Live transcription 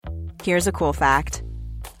Here's a cool fact.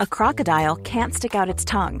 A crocodile can't stick out its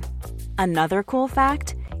tongue. Another cool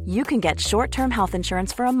fact, you can get short-term health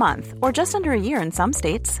insurance for a month or just under a year in some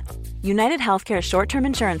states. United Healthcare short-term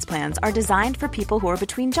insurance plans are designed for people who are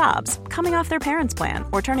between jobs, coming off their parents' plan,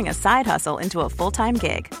 or turning a side hustle into a full-time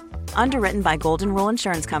gig. Underwritten by Golden Rule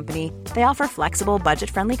Insurance Company, they offer flexible,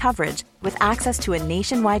 budget-friendly coverage with access to a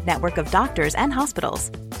nationwide network of doctors and hospitals.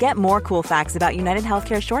 Get more cool facts about United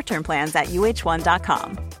Healthcare short-term plans at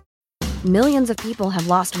uh1.com. Millions of people have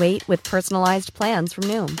lost weight with personalized plans from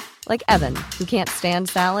Noom. Like Evan, who can't stand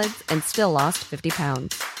salads and still lost 50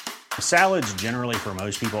 pounds. Salads generally for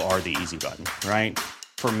most people are the easy button, right?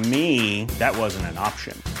 For me, that wasn't an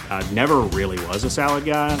option. I never really was a salad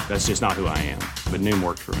guy. That's just not who I am. But Noom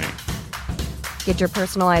worked for me. Get your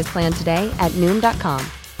personalized plan today at Noom.com.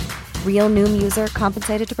 Real Noom user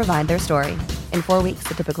compensated to provide their story. In 4 weeks,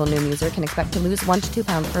 the typical Noom user can expect to lose 1 to 2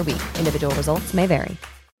 pounds per week. Individual results may vary.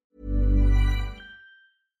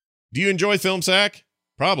 Do you enjoy Film Sack?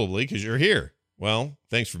 Probably, because you're here. Well,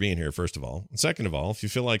 thanks for being here, first of all. And second of all, if you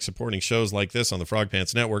feel like supporting shows like this on the Frog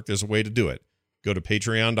Pants Network, there's a way to do it. Go to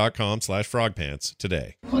patreon.com/frogpants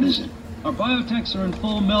today. What is it? Our biotechs are in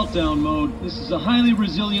full meltdown mode. This is a highly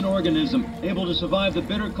resilient organism, able to survive the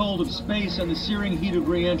bitter cold of space and the searing heat of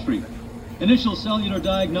re-entry. Initial cellular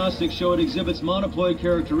diagnostics show it exhibits monoploid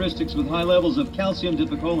characteristics with high levels of calcium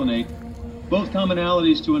dipicolinate, both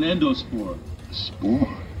commonalities to an endospore. A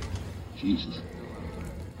spore? Jesus.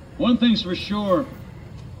 One thing's for sure,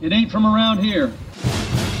 it ain't from around here.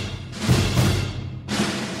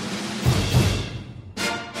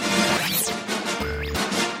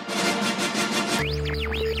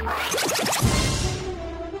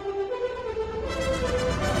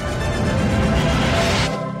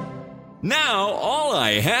 Now all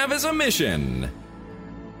I have is a mission.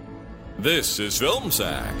 This is Film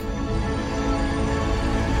Sack.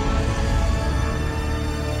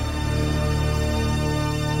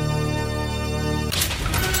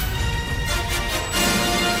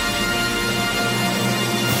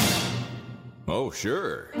 Oh,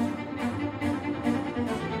 sure.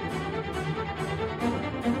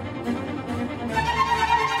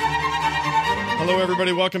 Hello,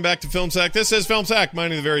 everybody. Welcome back to Film Sack. This is Film Sack,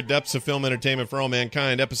 mining the very depths of film entertainment for all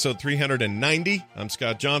mankind, episode 390. I'm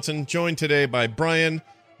Scott Johnson, joined today by Brian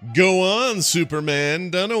Go On Superman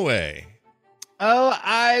Dunaway. Oh,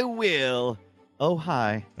 I will. Oh,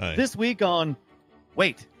 hi. Hi. This week on...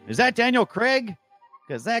 Wait, is that Daniel Craig?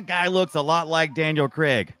 Because that guy looks a lot like Daniel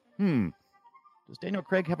Craig. Does Daniel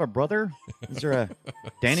Craig have a brother? Is there a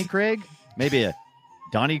Danny Craig? Maybe a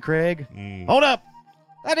Donnie Craig? Hold up!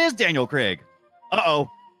 That is Daniel Craig.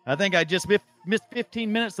 Uh-oh. I think I just missed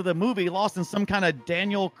 15 minutes of the movie, lost in some kind of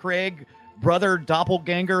Daniel Craig brother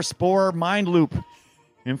doppelganger spore mind loop.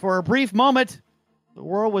 And for a brief moment, the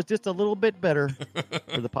world was just a little bit better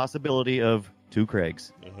for the possibility of two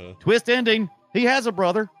Craigs. Twist ending, he has a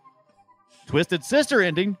brother. Twisted sister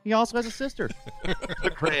ending, he also has a sister.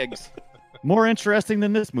 The Craigs. More interesting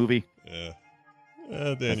than this movie.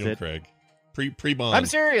 Yeah. Daniel Craig. Pre-Bond. I'm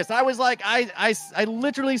serious. I was like, I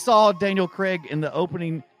literally saw Daniel Craig in the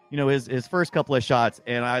opening, his first couple of shots,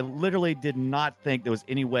 and I literally did not think there was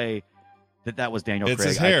any way that was Daniel Craig.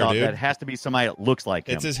 His hair, I thought dude. that has to be somebody that looks like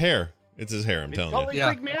him. It's his hair. I'm telling totally you.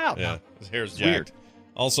 freaked me out. Yeah, his hair's It's jacked. weird.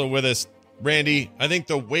 Also with us, Randy. I think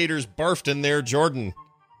the waiters barfed in there, Jordan.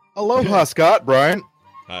 Aloha, Scott, Brian.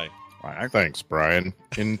 Hi. Thanks, Brian.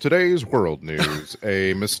 In today's world news,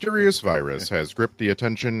 a mysterious virus has gripped the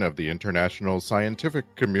attention of the international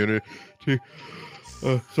scientific community.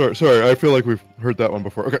 Sorry, I feel like we've heard that one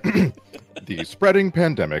before. Okay. The spreading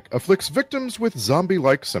pandemic afflicts victims with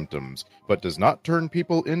zombie-like symptoms, but does not turn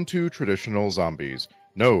people into traditional zombies.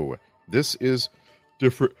 No, this is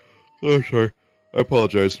different. Oh, sorry. I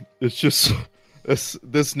apologize. It's just...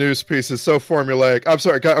 This news piece is so formulaic. I'm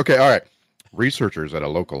sorry. Okay, all right. Researchers at a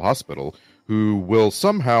local hospital who will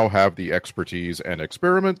somehow have the expertise and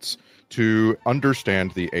experiments to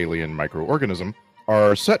understand the alien microorganism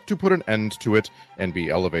are set to put an end to it and be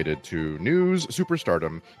elevated to news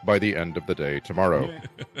superstardom by the end of the day tomorrow.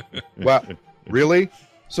 Wow, really?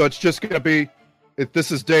 So it's just going to be,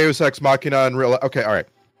 this is Deus Ex Machina in real life. Okay, all right.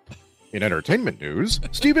 In entertainment news,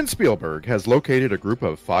 Steven Spielberg has located a group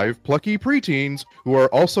of 5 plucky preteens who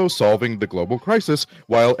are also solving the global crisis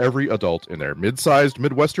while every adult in their mid-sized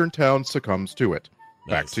Midwestern town succumbs to it.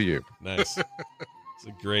 Nice. Back to you. Nice. It's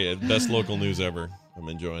a great, best local news ever. I'm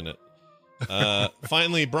enjoying it.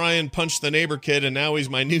 Finally, Brian punched the neighbor kid, and now he's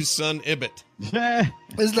my new son, Ibbot.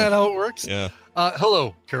 Isn't that how it works? Yeah.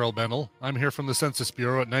 Hello, Carol Bennell. I'm here from the Census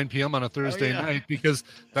Bureau at 9 p.m. on a Thursday night because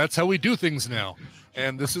that's how we do things now.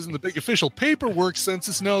 And this isn't the big official paperwork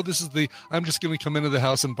census. No, this is the I'm just going to come into the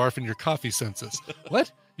house and barf in your coffee census.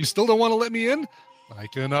 What? You still don't want to let me in? I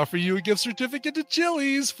can offer you a gift certificate to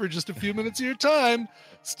Chili's for just a few minutes of your time.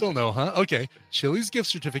 Still no, huh? Okay. Chili's gift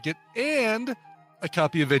certificate and a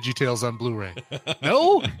copy of VeggieTales on Blu-ray.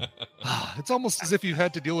 No? It's almost as if you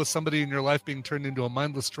had to deal with somebody in your life being turned into a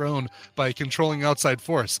mindless drone by a controlling outside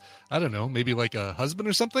force. I don't know, maybe like a husband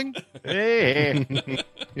or something? Hey.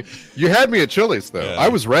 You had me at Chili's, though. Yeah. I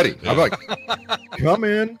was ready. Yeah. I'm like, come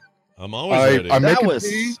in. I'm always ready. I'm That making was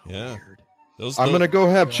tea. yeah. I'm going to go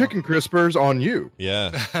have chicken crispers on you.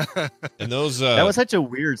 Yeah. And those. That was such a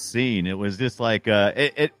weird scene. It was just like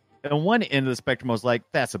it on one end of the spectrum I was like,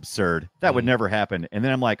 that's absurd. That would never happen. And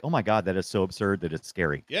then I'm like, oh my God, that is so absurd that it's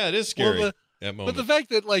scary. Yeah, it is scary. Well, that moment. But the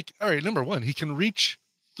fact that, like, all right, number one, he can reach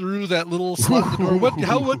through that little slot in the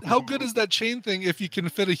door. How good is that chain thing if you can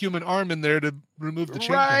fit a human arm in there to remove the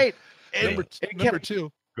chain? Right. Thing? Number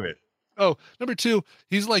two. Go ahead. Oh, number two,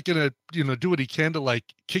 he's like gonna, do what he can to like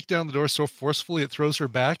kick down the door so forcefully it throws her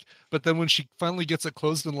back. But then when she finally gets it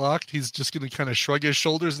closed and locked, he's just gonna kind of shrug his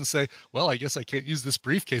shoulders and say, "Well, I guess I can't use this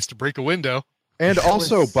briefcase to break a window." And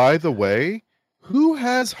also, by the way, who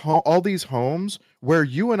has all these homes where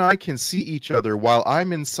you and I can see each other while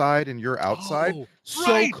I'm inside and you're outside Oh,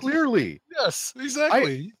 so right. clearly? Yes,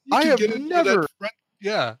 exactly. I can have get in through never- that front-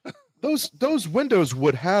 Yeah. Those windows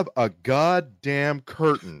would have a goddamn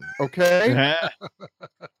curtain, okay?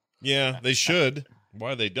 Yeah, they should.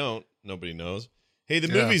 Why they don't, nobody knows. Hey, the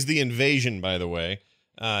Yeah. movie's The Invasion, by the way.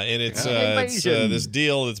 And it's Invasion. this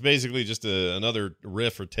deal that's basically just another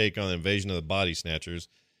riff or take on Invasion of the Body Snatchers.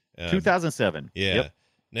 2007. Yeah. Yep.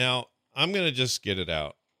 Now, I'm going to just get it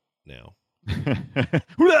out now.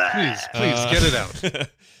 Please, get it out.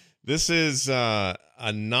 This is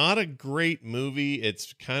not a great movie.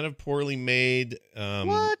 It's kind of poorly made.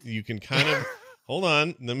 What? You can kind of hold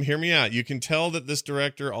on. Let me hear me out. You can tell that this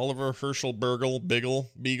director, Oliver Herschel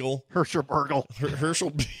Beagle, Herschel Burgle.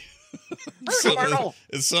 Herschel, Burgle.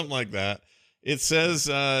 it's something like that. It says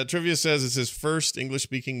trivia says it's his first English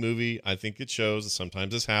speaking movie. I think it shows.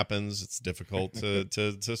 Sometimes this happens. It's difficult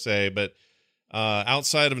to say, but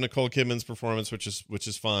outside of Nicole Kidman's performance, which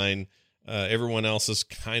is fine. Everyone else is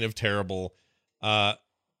kind of terrible.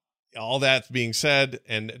 All that being said,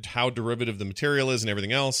 and how derivative the material is and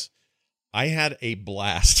everything else, I had a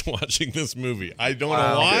blast watching this movie. I don't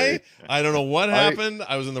know why. I don't know what happened.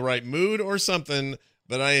 I was in the right mood or something,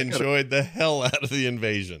 but I enjoyed the hell out of The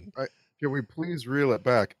Invasion. Can we please reel it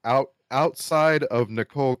back? Outside of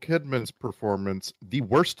Nicole Kidman's performance, the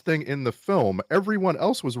worst thing in the film, everyone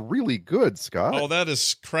else was really good, Scott. Oh, that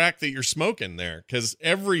is crack that you're smoking there, because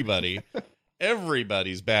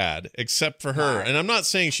everybody's bad except for her. And I'm not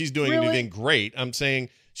saying she's doing anything great. I'm saying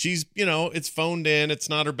she's, it's phoned in. It's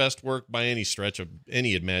not her best work by any stretch of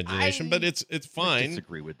any imagination, but it's fine. I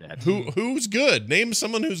disagree with that. Who's good? Name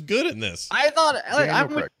someone who's good in this. I thought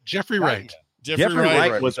Jeffrey Wright. Jeffrey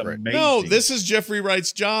Wright was was great. amazing. No, this is Jeffrey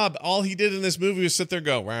Wright's job. All he did in this movie was sit there and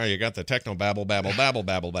go, wow, you got the techno babble, babble, babble,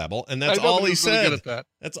 babble, babble. And that's I know, all but he he's really said. good at that.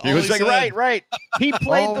 That's all He he was like, said. right. He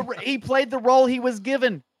played the role he was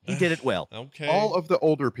given. He did it well. Okay. All of the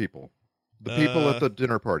older people, the people at the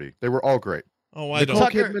dinner party, they were all great. Oh, I Nicole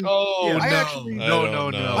don't. Kidman. Oh, Yeah, no. I actually- no.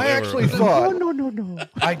 I They actually were- thought, No.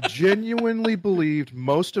 I genuinely believed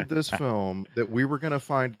most of this film that we were going to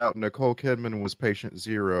find out Nicole Kidman was patient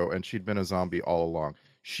zero and she'd been a zombie all along.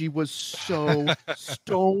 She was so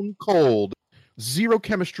stone cold, zero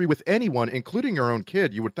chemistry with anyone, including her own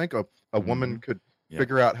kid. You would think a woman could Yeah.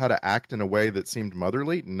 figure out how to act in a way that seemed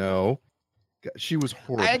motherly. No, she was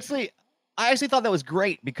horrible. I actually thought that was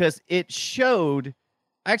great because it showed.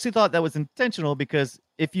 I actually thought that was intentional because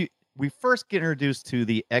we first get introduced to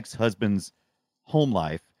the ex-husband's home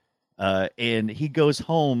life, and he goes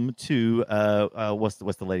home to what's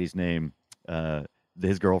the lady's name?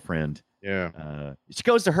 His girlfriend. Yeah. She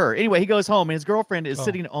goes to her. Anyway, he goes home and his girlfriend is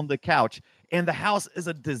sitting on the couch and the house is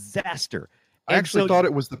a disaster. I actually thought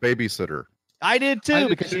it was the babysitter. I did too,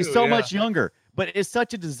 because she's too, so yeah. much younger, but it's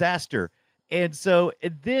such a disaster. And so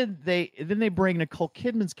then they bring Nicole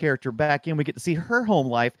Kidman's character back in. We get to see her home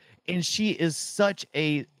life, and she is such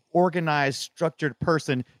a organized, structured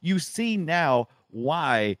person. You see now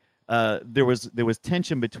why there was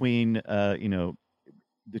tension between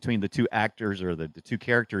between the two actors or the two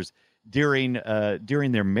characters during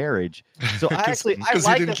their marriage. So I Because he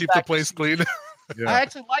like didn't keep the place clean. I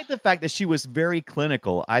actually like the fact that she was very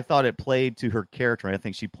clinical. I thought it played to her character, and I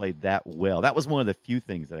think she played that well. That was one of the few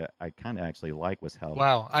things that I kind of actually like was how.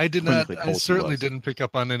 Wow, I did not. I certainly didn't pick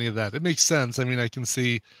up on any of that. It makes sense. I mean, I can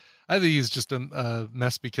see. I think he's just a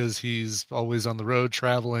mess because he's always on the road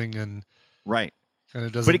traveling and right. And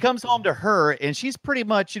it doesn't. But he comes home to her, and she's pretty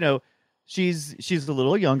much, she's a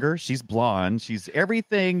little younger. She's blonde. She's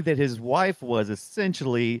everything that his wife was,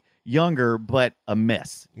 essentially younger, but a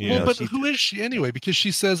mess. Yeah. Well, but who is she anyway? Because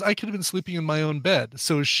she says I could have been sleeping in my own bed.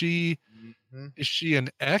 So is she? Is she an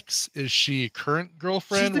ex? Is she a current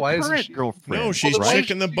girlfriend? She's the why current isn't she? girlfriend? No, she's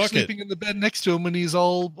chick in the bucket, sleeping in the bed next to him when he's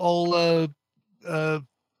all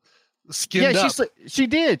skinned up. She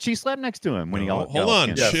did. She slept next to him when he all. Hold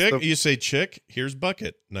on, chick. You say chick. Here's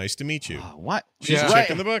bucket. Nice to meet you. What? She's chick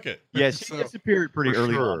in the bucket. Yeah, she disappeared pretty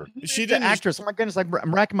early on. She didn't. The actress. Oh my goodness!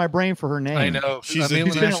 I'm racking my brain for her name. I know. She's been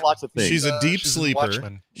in lots of things. She's a deep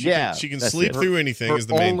sleeper. She can sleep through anything. Is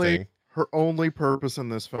the main thing. Her only purpose in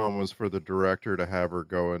this film was for the director to have her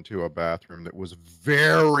go into a bathroom that was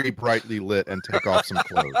very brightly lit and take off some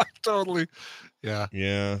clothes. Totally. Yeah.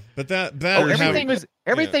 Yeah. But that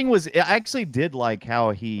everything was I actually did like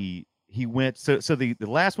how he went so the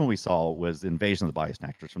last one we saw was Invasion of the Body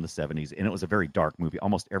Snatchers from the 70s, and it was a very dark movie.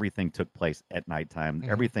 Almost everything took place at nighttime.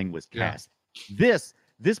 Everything was cast. This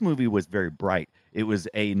movie was very bright. It was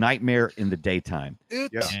a nightmare in the daytime. And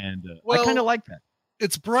I kind of like that.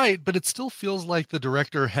 It's bright, but it still feels like the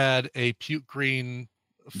director had a puke green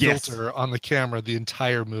filter on the camera the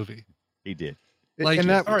entire movie. He did. Like, and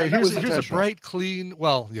that, all right, that here's a bright, clean.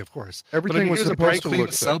 Well, yeah, of course. Everything was here's a bright, supposed to clean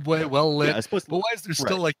look subway, well lit. Yeah, but why is there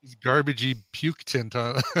still like this garbagey puke tint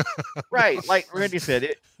on? Right, like Randy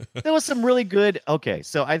said, there was some really good. Okay,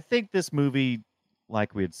 so I think this movie,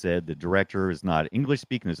 like we had said, the director is not English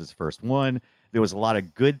speaking. This is his first one. There was a lot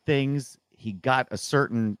of good things. He got a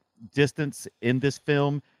certain distance in this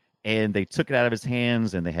film, and they took it out of his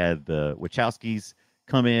hands, and they had the Wachowskis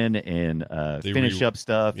come in and finish up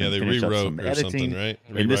stuff. Yeah, and they finish up rewrote some or editing. something, right?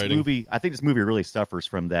 And this movie, I think this movie really suffers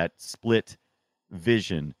from that split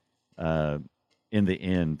vision in the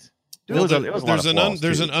end. There's an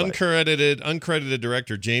uncredited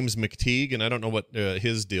director, James McTeague, and I don't know what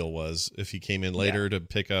his deal was. If he came in later to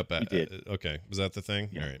pick up, okay, was that the thing?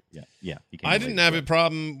 Yeah, all right, yeah. I didn't have a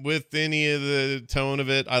problem with any of the tone of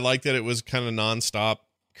it. I liked that it was kind of nonstop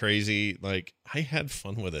crazy. Like, I had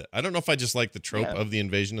fun with it. I don't know if I just like the trope of the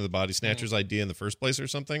Invasion of the Body Snatchers idea in the first place or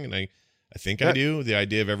something, and I think I do. The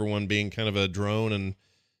idea of everyone being kind of a drone and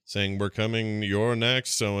saying we're coming, you're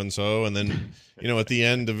next, so and so, and then at the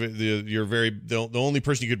end of it, the only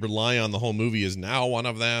person you could rely on the whole movie is now one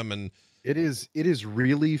of them, and it is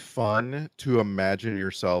really fun to imagine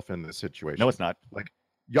yourself in this situation. No, it's not. Like,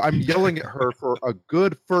 I'm yelling at her for a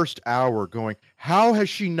good first hour, going, "How has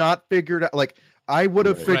she not figured out?" Like, I would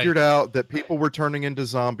have figured out that people were turning into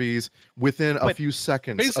zombies within a few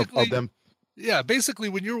seconds of them. Yeah, basically,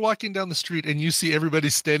 when you're walking down the street and you see everybody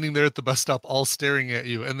standing there at the bus stop all staring at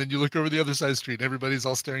you, and then you look over the other side of the street and everybody's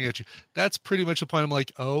all staring at you, that's pretty much the point. I'm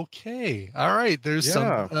like, okay, all right, there's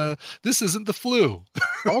some, this isn't the flu.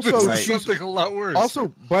 Also, she's something a lot worse. Also,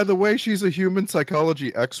 by the way, she's a human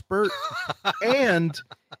psychology expert, and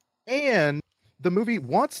the movie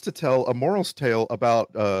wants to tell a morals tale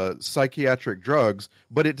about psychiatric drugs,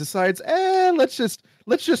 but it decides, let's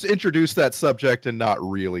just introduce that subject and not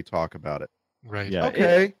really talk about it. Right. Yeah.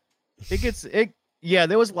 Okay. Yeah,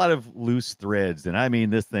 there was a lot of loose threads, and I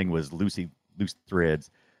mean, this thing was loose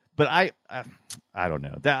threads. But I don't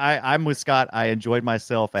know. I'm with Scott. I enjoyed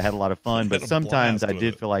myself. I had a lot of fun, but sometimes I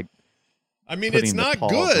did feel like. I mean, it's not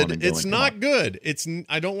good. It's not good.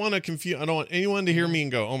 I don't want to confuse. I don't want anyone to hear me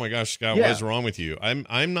and go, "Oh my gosh, Scott, what is wrong with you?"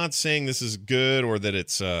 I'm not saying this is good or that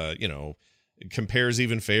it's it compares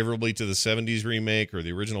even favorably to the 70s remake or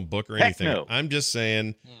the original book or anything. No. I'm just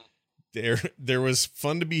saying there was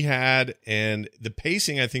fun to be had, and the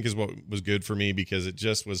pacing I think is what was good for me because it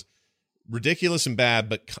just was ridiculous and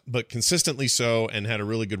bad, but consistently so, and had a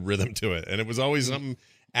really good rhythm to it. And it was always something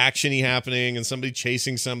actiony happening and somebody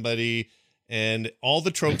chasing somebody. And all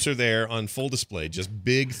the tropes are there on full display. Just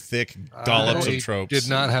big, thick dollops of tropes. Did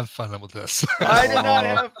not have fun with this. I did not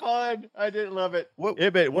have fun. I didn't love it. What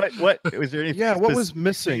was there? What was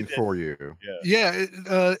missing for you?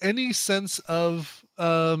 Any sense of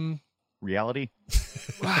reality?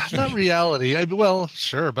 Not reality. Well,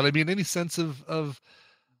 sure, but I mean, any sense of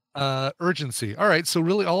urgency. All right, so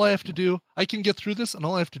really, all I have to do, I can get through this, and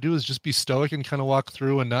all I have to do is just be stoic and kind of walk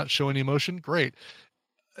through and not show any emotion. Great.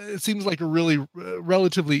 It seems like a really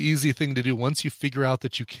relatively easy thing to do once you figure out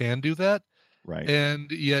that you can do that. Right. And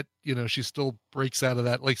yet, she still breaks out of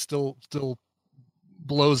that, like still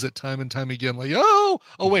blows it time and time again. Like, oh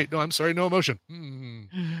wait, no, I'm sorry, no emotion.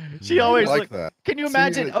 She always like that. Can you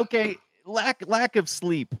imagine? Okay, lack of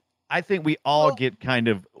sleep. I think we all get kind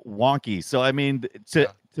of wonky. So I mean, to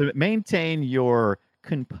maintain your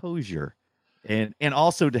composure, and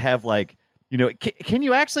also to have like, you know, can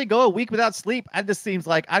you actually go a week without sleep? This seems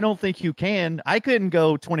like I don't think you can. I couldn't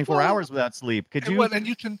go 24 hours without sleep. Could you? And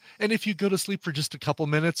you can. And if you go to sleep for just a couple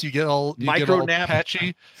minutes, you get all nap.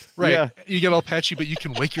 patchy, right? Yeah. You get all patchy, but you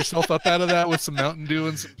can wake yourself up out of that with some Mountain Dew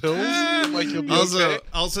and some pills. Like you'll be okay.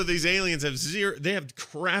 Also, these aliens have they have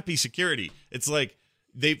crappy security. It's like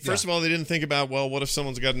first of all, they didn't think about, well, what if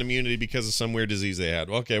someone's got an immunity because of some weird disease they had?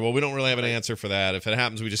 Okay, well, we don't really have an answer for that. If it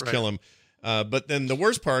happens, we just kill them. But then the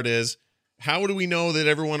worst part is, how do we know that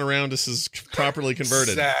everyone around us is properly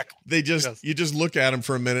converted? Exactly. You just look at them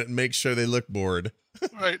for a minute and make sure they look bored.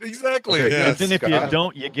 Right, exactly. Okay, And then if you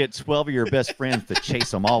don't, you get 12 of your best friends to chase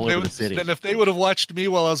them all over the city. Then if they would have watched me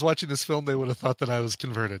while I was watching this film, they would have thought that I was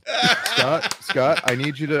converted. Scott, I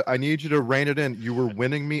need you to rein it in. You were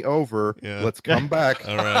winning me over. Yeah. Let's come back.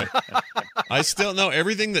 All right. I still know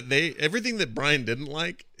everything that Brian didn't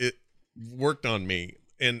like, it worked on me.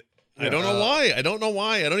 And I don't know why.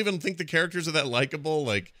 I don't even think the characters are that likable.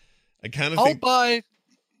 Like, I kind of think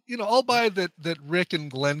I'll buy that Rick and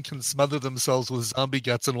Glenn can smother themselves with zombie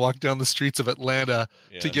guts and walk down the streets of Atlanta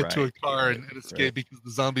to get to a car and escape because the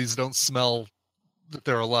zombies don't smell that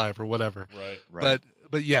they're alive or whatever. Right.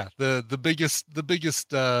 But yeah, the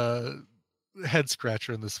biggest head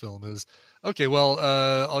scratcher in this film is, okay, well,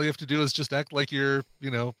 all you have to do is just act like you're,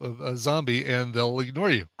 a zombie, and they'll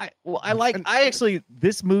ignore you.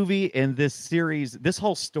 This movie and this series, this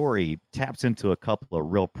whole story taps into a couple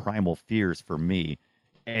of real primal fears for me.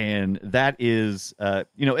 And that is,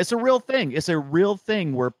 it's a real thing. It's a real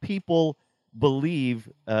thing where people believe,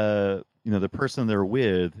 the person they're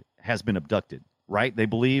with has been abducted, right? They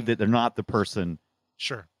believe that they're not the person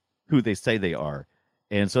who they say they are.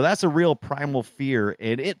 And so that's a real primal fear,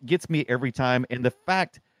 and it gets me every time. And the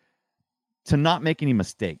fact to not make any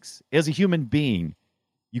mistakes. As a human being,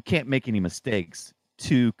 you can't make any mistakes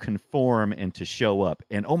to conform and to show up.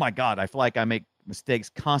 And oh my God, I feel like I make mistakes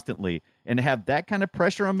constantly. And to have that kind of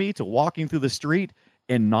pressure on me to walking through the street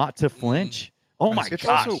and not to flinch. Oh my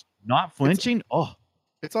gosh, not flinching.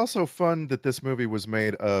 It's also fun that this movie was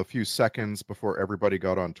made a few seconds before everybody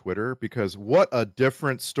got on Twitter, because what a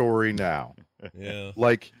different story now. Yeah.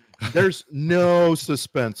 Like, there's no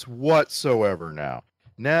suspense whatsoever now.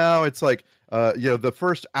 Now it's like, the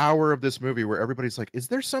first hour of this movie where everybody's like, is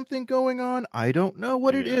there something going on? I don't know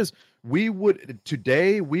what it is. We would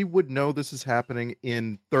know this is happening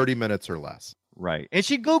in 30 minutes or less. Right. And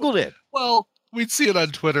she Googled it. Well, we'd see it on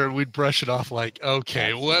Twitter and we'd brush it off like,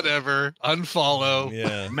 okay, whatever, unfollow.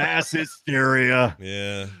 Yeah. Mass hysteria.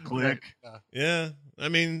 Yeah. Click. Yeah. I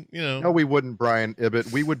mean, No, we wouldn't, Brian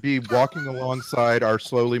Ibbett. We would be walking alongside our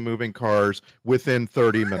slowly moving cars within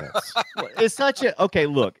 30 minutes. It's such a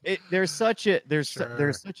look. There's such a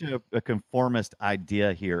conformist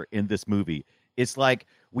idea here in this movie. It's like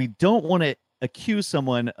we don't want to accuse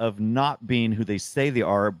someone of not being who they say they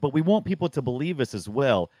are, but we want people to believe us as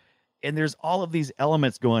well. And there's all of these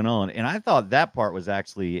elements going on, and I thought that part was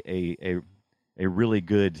actually a really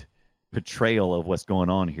good portrayal of what's going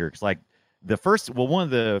on here. It's like one of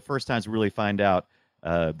the first times we really find out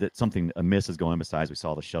that something amiss is going on. Besides, we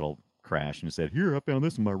saw the shuttle crash, and it said, "Here, I found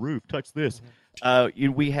this on my roof. Touch this."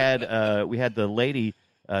 We had the lady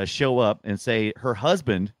show up and say her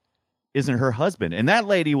husband isn't her husband, and that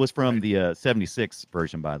lady was from the '76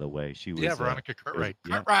 version, by the way. She was Veronica Cartwright.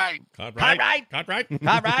 Cartwright.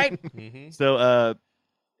 Mm-hmm. So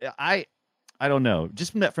I don't know,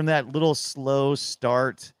 just from that little slow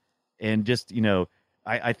start, and just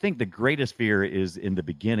I think the greatest fear is in the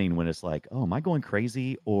beginning when it's like, oh, am I going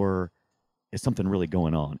crazy, or is something really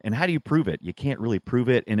going on? And how do you prove it? You can't really prove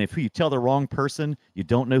it. And if you tell the wrong person, you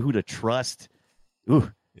don't know who to trust.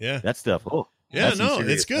 Ooh, yeah, that stuff. Oh, yeah, no,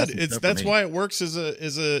 it's good. That's why it works as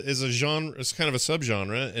a genre. It's kind of a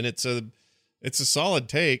subgenre, and it's a solid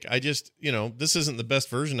take. I just, this isn't the best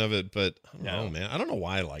version of it, but I don't know, man. I don't know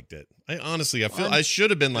why I liked it. I feel I should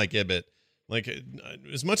have been like Ibbett. Like,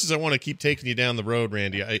 as much as I want to keep taking you down the road,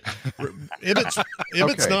 Randy,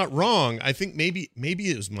 Ibbett's not wrong. I think maybe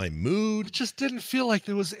it was my mood. It just didn't feel like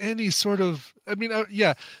there was any sort of. I mean,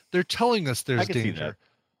 they're telling us there's danger,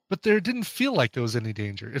 but there didn't feel like there was any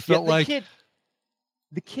danger. It felt like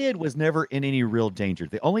the kid was never in any real danger.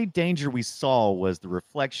 The only danger we saw was the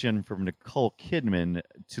reflection from Nicole Kidman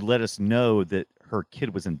to let us know that her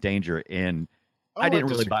kid was in danger, and I didn't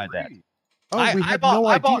really buy that. We had no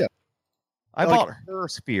idea. I Like- bought her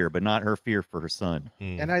fear, but not her fear for her son.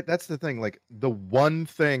 And that's the thing. Like the one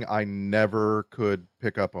thing I never could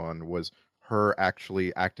pick up on was her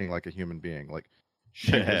actually acting like a human being. Like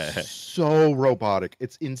she was so robotic.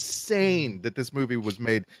 It's insane that this movie was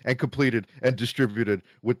made and completed and distributed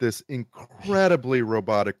with this incredibly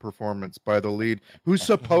robotic performance by the lead, who's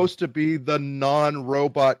supposed to be the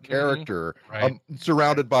non-robot character, Right.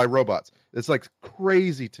 surrounded by robots. It's like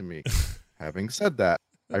crazy to me. Having said that,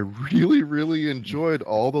 I really, really enjoyed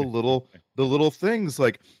all the little things.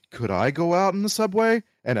 Like, could I go out in the subway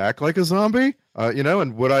and act like a zombie?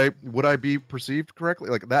 And would I be perceived correctly?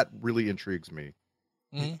 Like, that really intrigues me.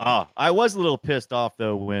 I was a little pissed off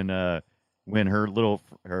though when her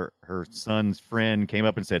son's friend came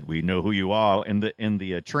up and said, "We know who you are," in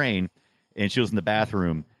the train, and she was in the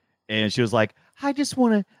bathroom, and she was like, I just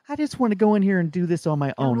want to go in here and do this on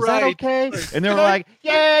my own. Is that Right. okay? And they were like,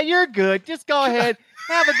 "Yeah, you're good. Just go ahead,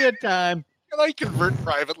 have a good time." Can I convert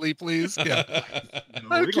privately, please? Yeah.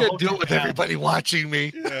 I can't deal with everybody watching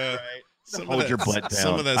me. Yeah. Some of Hold that- your butt down.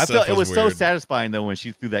 Some of that I stuff felt it was so weird. satisfying though when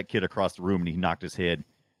she threw that kid across the room and he knocked his head.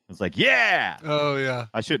 I was like, yeah. Oh yeah.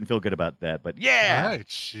 I shouldn't feel good about that, but yeah. Right.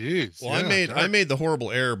 Jeez. Well, Yeah, I made the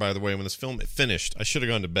horrible error, by the way, when this film finished. I should have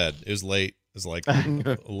gone to bed. It was late. It was like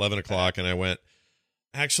 11 o'clock, and I went,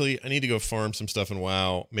 actually, I need to go farm some stuff in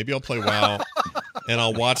WoW. Maybe I'll play WoW, and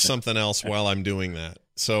I'll watch something else while I'm doing that.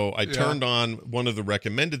 So I turned on one of the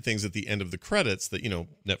recommended things at the end of the credits that,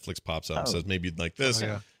 Netflix pops up and says, maybe you'd like this. Oh,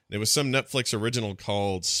 yeah. It was some Netflix original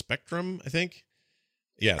called Spectrum, I think.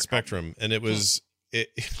 Yeah, Spectrum. And it was...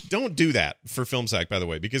 don't do that for Film Sack, by the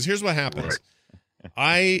way, because here's what happens.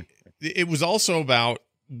 It was also about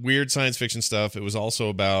weird science fiction stuff. It was also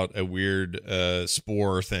about a weird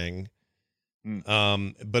spore thing.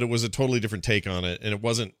 But it was a totally different take on it, and it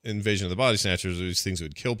wasn't Invasion of the Body Snatchers, these things that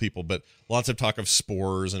would kill people, but lots of talk of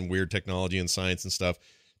spores and weird technology and science and stuff,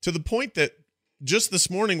 to the point that just this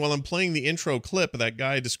morning while I'm playing the intro clip of that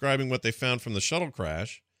guy describing what they found from the shuttle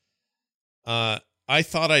crash, I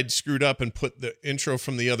thought I'd screwed up and put the intro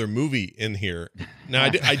from the other movie in here. Now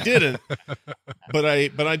I didn't, but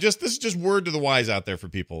I just, this is just word to the wise out there for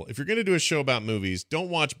people. If you're going to do a show about movies, don't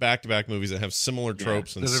watch back-to-back movies that have similar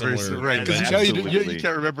tropes and similar. Right, because Absolutely. you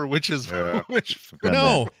can't remember which is which.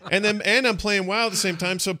 No, and I'm playing WoW at the same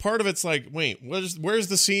time, so part of it's like, wait, where's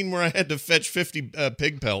the scene where I had to fetch 50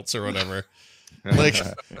 pig pelts or whatever? Like,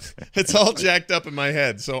 it's all jacked up in my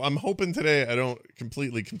head. So I'm hoping today I don't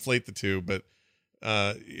completely conflate the two, but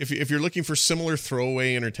if you're looking for similar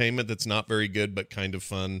throwaway entertainment that's not very good but kind of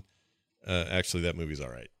fun, actually that movie's all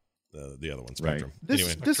right. The other one, Spectrum.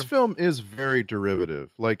 This film is very derivative.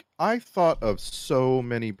 Like, I thought of so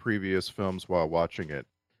many previous films while watching it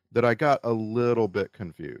that I got a little bit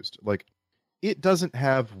confused. Like, it doesn't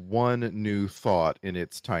have one new thought in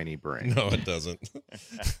its tiny brain. No, it doesn't.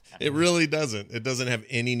 It really doesn't. It doesn't have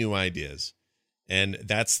any new ideas, and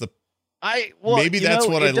that's the. Maybe that's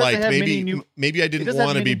what I liked. Maybe I didn't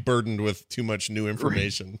want to be burdened with too much new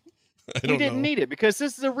information. We didn't need it because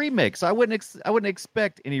this is a remake, so I wouldn't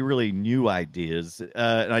expect any really new ideas.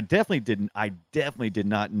 And I definitely did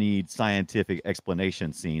not need scientific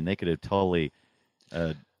explanation scene. They could have totally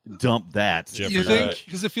dumped that. You think?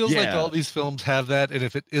 Because it feels like all these films have that, and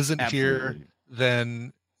if it isn't here,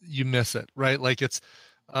 then you miss it, right? Like it's.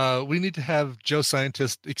 We need to have Joe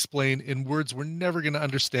Scientist explain in words we're never going to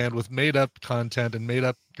understand with made up content and made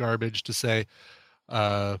up garbage to say,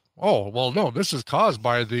 oh, well, no, this is caused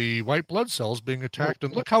by the white blood cells being attacked.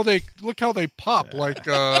 And look how they pop like,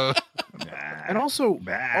 And also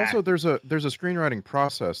there's a screenwriting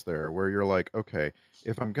process there where you're like, okay,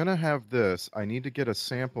 if I'm going to have this, I need to get a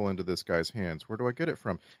sample into this guy's hands. Where do I get it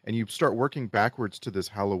from? And you start working backwards to this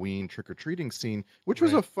Halloween trick-or-treating scene, which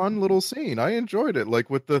was a fun little scene. I enjoyed it. Like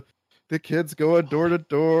with the kids going door to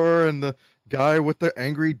door and the guy with the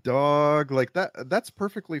angry dog. Like that's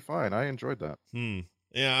perfectly fine. I enjoyed that.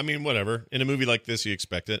 Yeah, I mean, whatever. In a movie like this, you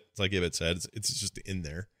expect it. It's like Ibit said. It's just in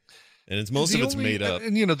there. And it's most of it's made up.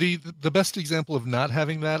 And the best example of not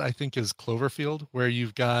having that, I think, is Cloverfield, where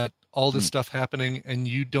you've got all this stuff happening and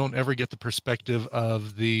you don't ever get the perspective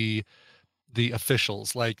of the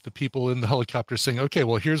officials, like the people in the helicopter saying, okay,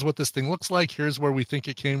 well, here's what this thing looks like. Here's where we think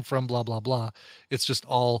it came from, blah, blah, blah. It's just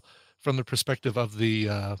all from the perspective of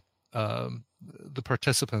the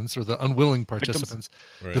participants or the unwilling participants,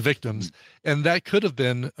 the victims. And that could have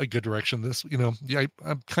been a good direction.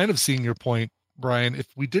 I'm kind of seeing your point, Brian. If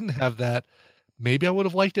we didn't have that, maybe I would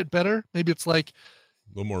have liked it better. Maybe it's like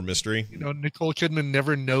a little more mystery. Nicole Kidman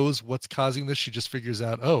never knows what's causing this. She just figures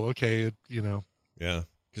out, oh, okay, Yeah,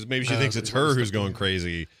 because maybe she thinks it's her who's going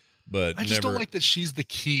crazy, but I just don't like that she's the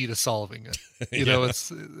key to solving it. You know,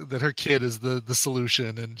 it's that her kid is the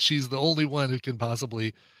solution, and she's the only one who can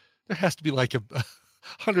possibly. There has to be like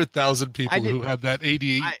 100,000 people who have that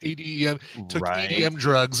ADM took ADM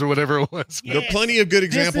drugs or whatever it was. There are plenty of good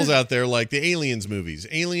examples out there, like the Aliens movies,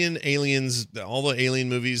 Aliens, all the Alien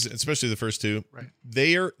movies, especially the first two. Right.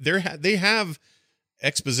 They have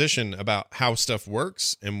exposition about how stuff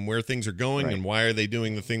works and where things are going and why are they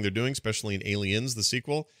doing the thing they're doing, especially in Aliens, the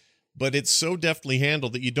sequel. But it's so deftly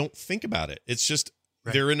handled that you don't think about it. It's just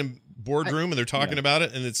they're in a boardroom and they're talking about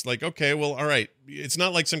it, and it's like, okay, well, all right. It's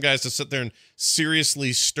not like some guys to sit there and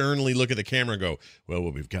seriously, sternly look at the camera and go, well,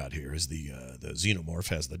 what we've got here is the xenomorph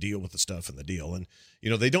has the deal with the stuff and the deal. And, you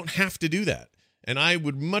know, they don't have to do that. And I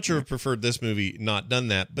would much have preferred this movie not done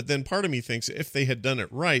that. But then part of me thinks if they had done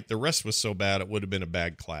it right, the rest was so bad, it would have been a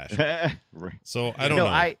bad clash. So I don't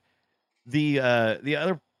know. The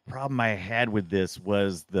other problem I had with this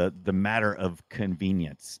was the matter of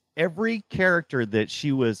convenience. Every character that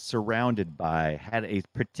she was surrounded by had a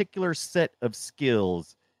particular set of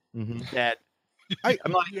skills that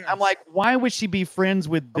I'm like, why would she be friends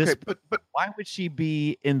with this? But why would she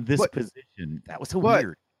be in this position? That was so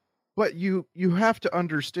weird. But you have to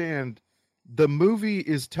understand, the movie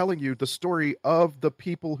is telling you the story of the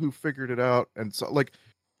people who figured it out, and so like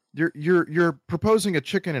you're proposing a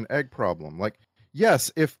chicken and egg problem. Like,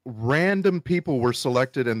 yes, if random people were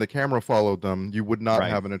selected and the camera followed them, you would not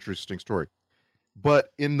have an interesting story. But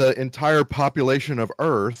in the entire population of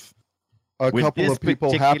Earth, a couple of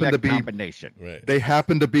people happen to be they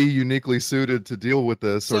happen to be uniquely suited to deal with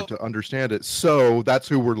this or to understand it. So that's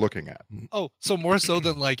who we're looking at. Oh, so more so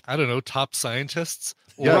than like, I don't know, top scientists?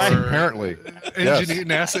 Yes, apparently.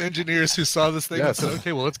 NASA engineers who saw this thing and said,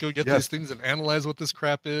 okay, well, let's go get these things and analyze what this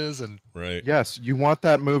crap is. And yes, you want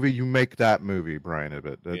that movie, you make that movie, Brian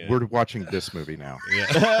Ibbett. We're watching this movie now.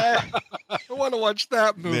 I want to watch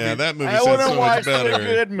that movie. Yeah, that movie I sounds so much the better.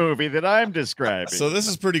 good movie that I'm describing. So this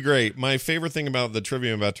is pretty great. My favorite thing about the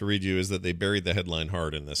trivia I'm about to read you is that they buried the headline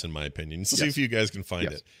hard in this, in my opinion. See if you guys can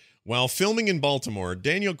find it. While filming in Baltimore,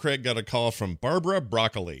 Daniel Craig got a call from Barbara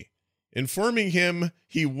Broccoli, informing him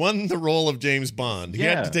he won the role of James Bond. He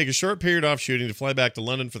had to take a short period off shooting to fly back to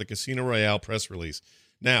London for the Casino Royale press release.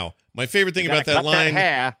 Now, my favorite thing about that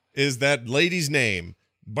line is that lady's name.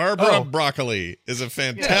 Barbara Broccoli is a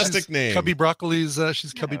fantastic name. Cubby Broccoli's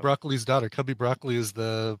she's Cubby Broccoli's daughter. Cubby Broccoli is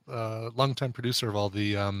the longtime producer of all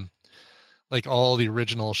the like all the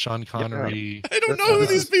original Sean Connery. I don't know who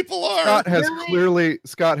these people are.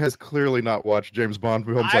 Scott has clearly not watched James Bond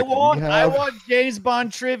films. I want James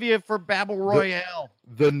Bond trivia for Battle Royale.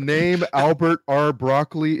 The name Albert R.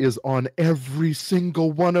 Broccoli is on every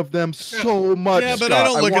single one of them so much. Yeah, but Scott, I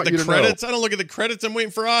don't look at the credits. Know. I don't look at the credits. I'm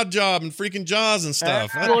waiting for Odd Job and freaking Jaws and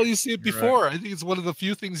stuff. Well, you see it before. I think it's one of the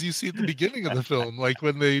few things you see at the beginning of the film, like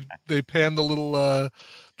when they pan the little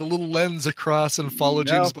lens across and follow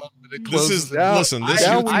James Bond. And it closes.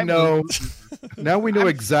 Now we know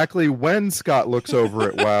exactly when Scott looks over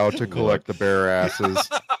at WoW to collect the bare asses.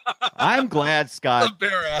 I'm glad, Scott. The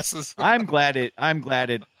bare asses. I'm glad it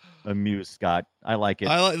amused Scott. I like it.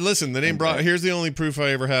 Listen, the name here's the only proof I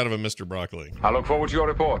ever had of a Mr. Broccoli. I look forward to your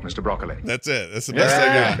report, Mr. Broccoli. That's it. That's the best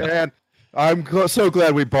I got. Man, I'm so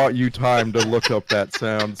glad we bought you time to look up that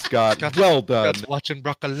sound, Scott. Well done. Scott's watching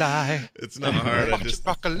broccoli. It's not hard. I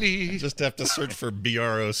broccoli. just have to search for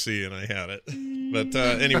BROC and I had it. But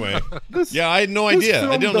anyway, I had no idea.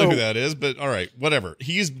 I don't know who that is, but all right, whatever.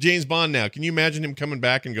 He's James Bond now. Can you imagine him coming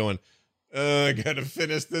back and going, I got to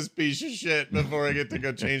finish this piece of shit before I get to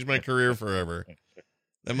go change my career forever?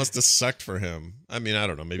 That must have sucked for him. I mean, I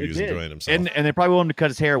don't know. Maybe he was enjoying himself. And they probably wanted him to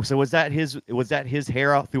cut his hair. So was that his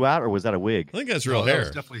hair out throughout, or was that a wig? I think that's real hair. That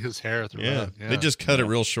was definitely his hair throughout. Yeah. They just cut it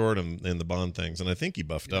real short in the Bond things, and I think he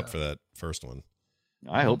buffed up for that first one.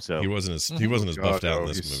 I hope so. He wasn't as buffed out in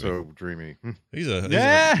this movie. He's so dreamy. He's a hunk he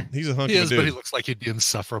of is, a dude. but he looks like he'd be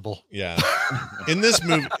insufferable. Yeah. In this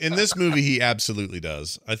movie, he absolutely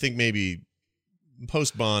does. I think maybe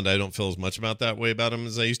post Bond, I don't feel as much that way about him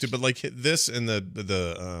as I used to. But like this and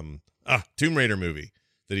the Tomb Raider movie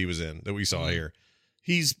that he was in that we saw here,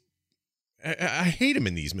 I hate him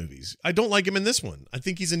in these movies. I don't like him in this one. I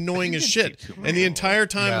think he's annoying as shit. And the entire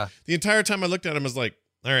time I looked at him, I was like,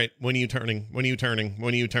 all right, when are you turning? When are you turning?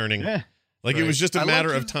 When are you turning? Like it was just a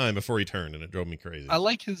matter of time before he turned, and it drove me crazy. I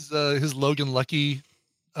like his Logan Lucky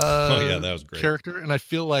that was great character, and I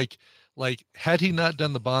feel like had he not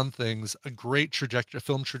done the Bond things, a great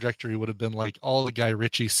film trajectory would have been like all the Guy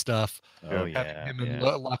Ritchie stuff. Him in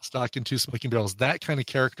Lock, Stock, and Two Smoking Barrels. That kind of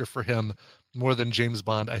character for him, more than James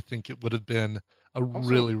Bond. I think it would have been a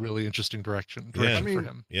really, really interesting direction for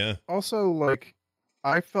him. Yeah. Also, like,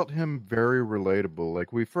 I felt him very relatable.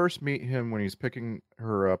 Like, we first meet him when he's picking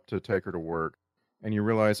her up to take her to work, and you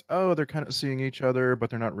realize, oh, they're kind of seeing each other, but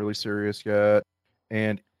they're not really serious yet.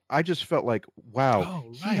 And I just felt like, wow,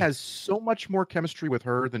 he has so much more chemistry with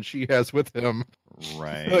her than she has with him.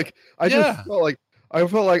 Right. Like, I just felt like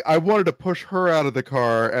I wanted to push her out of the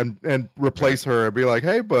car and replace her and be like,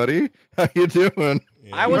 hey, buddy, how you doing?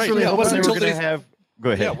 Yeah. I was really hoping they were going to have. Go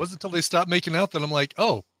ahead. Yeah, it wasn't until they stopped making out that I'm like,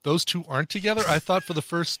 oh, those two aren't together. I thought for the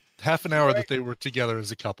first half an hour that they were together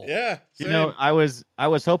as a couple. Yeah, you know, I was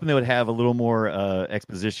hoping they would have a little more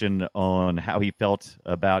exposition on how he felt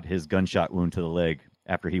about his gunshot wound to the leg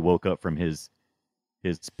after he woke up from his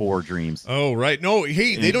spore dreams. Oh, right. No,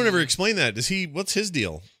 they don't ever explain that. What's his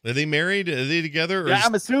deal? Are they married? Are they together? Yeah,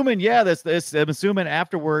 I'm assuming. Yeah, I'm assuming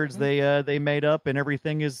afterwards they made up and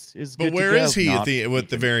everything is But good where to go. is he at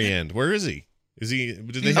the very end? Where is he? Is he?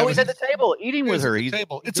 He's at the table eating with her. He's at the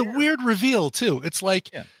table. It's a weird reveal too. It's like,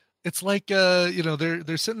 they're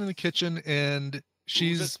sitting in the kitchen and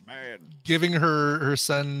she's giving her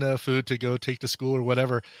son food to go take to school or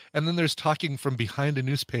whatever, and then there's talking from behind a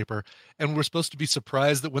newspaper, and we're supposed to be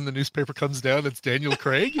surprised that when the newspaper comes down, it's Daniel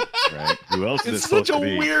Craig. Right? Who else? It's such a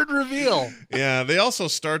weird reveal. Yeah, they also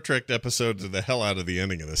Star Trek episodes the hell out of the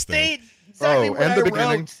ending of this thing. Exactly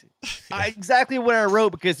what I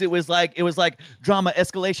wrote, because it was like drama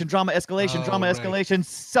escalation, escalation,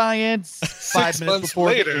 science. 5 minutes before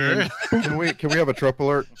later. Can we have a trope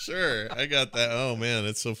alert? Sure, I got that. Oh man,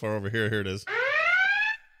 it's so far over here. Here it is.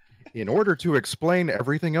 In order to explain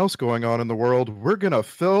everything else going on in the world, we're gonna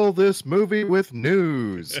fill this movie with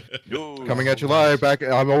news. Coming at you live.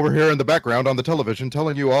 I'm over here in the background on the television,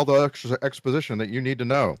 telling you all the extra exposition that you need to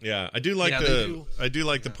know. Yeah, I do like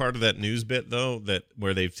the part of that news bit though,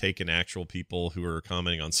 where they've taken actual people who are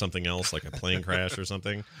commenting on something else, like a plane crash or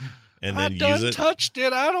something, and then use it. Touched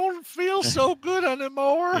it. I don't feel so good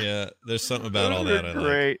anymore. Yeah, there's something about all that.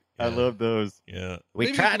 Great. I love those. Yeah,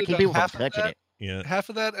 we try to keep people from touching it. Yeah, half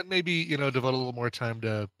of that, and maybe devote a little more time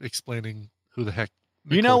to explaining who the heck.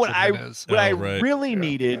 You know what I really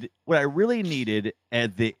needed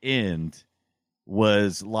at the end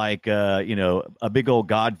was like a big old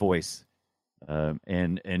God voice,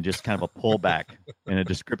 and just kind of a pullback and a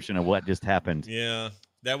description of what just happened. Yeah,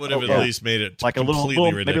 that would have at least made it like completely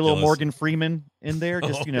ridiculous. Maybe a little Morgan Freeman in there,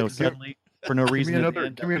 just suddenly for no reason.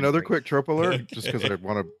 Give me another quick trope alert, just because I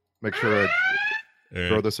want to make sure I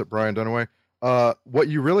throw this at Brian Dunaway. What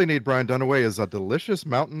you really need, Brian Dunaway, is a delicious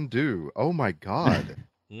Mountain Dew. Oh my God.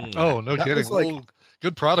 Oh, no kidding.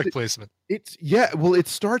 Good product placement. It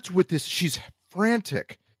starts with this. She's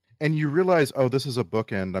frantic, and you realize, oh, this is a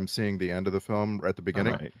bookend. I'm seeing the end of the film at the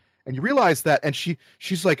beginning. Right. And you realize that, and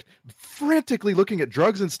she's like frantically looking at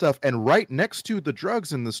drugs and stuff, and right next to the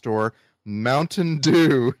drugs in the store, Mountain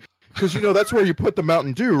Dew. Because that's where you put the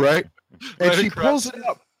Mountain Dew, right? And she pulls it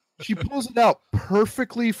out. She pulls it out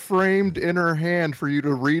perfectly framed in her hand for you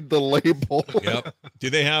to read the label. Yep.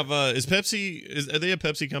 Do they have are they a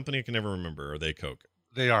Pepsi company? I can never remember. Are they Coke?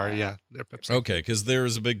 They are, yeah. They're Pepsi. Okay, because there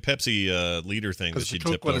was a big Pepsi liter thing that she tipped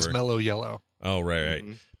over. Coke one is mellow yellow. Oh, right.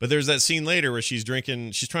 Mm-hmm. But there's that scene later where she's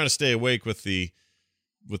trying to stay awake with the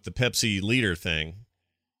Pepsi liter thing.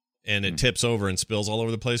 And it tips over and spills all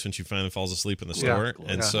over the place when she finally falls asleep in the store. Yeah,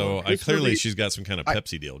 and so she's got some kind of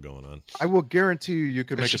Pepsi deal going on. I will guarantee you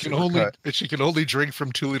can make she can only drink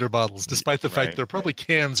from 2-liter bottles, despite the fact there are probably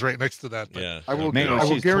cans right next to that. But. Yeah. I will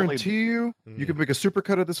guarantee you can make a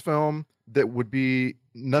supercut of this film that would be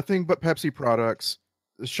nothing but Pepsi products,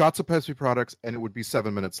 shots of Pepsi products, and it would be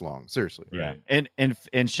 7 minutes long. Seriously. Yeah.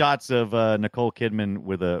 And shots of Nicole Kidman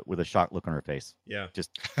with a shocked look on her face. Yeah.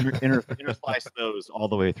 Just interslice those all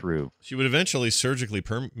the way through. She would eventually surgically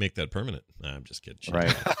make that permanent. Nah, I'm just kidding.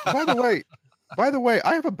 Right. By the way,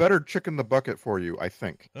 I have a better chick in the bucket for you, I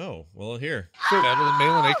think. Oh, well, here. Better than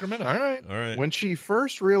Malin Ackerman? All right. When she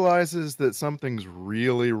first realizes that something's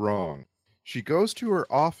really wrong, she goes to her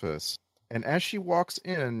office. And as she walks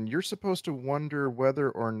in, you're supposed to wonder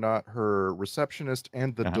whether or not her receptionist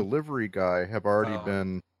and the delivery guy have already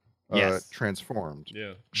been transformed.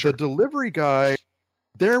 Yeah. Sure. The delivery guy,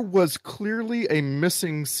 there was clearly a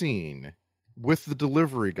missing scene with the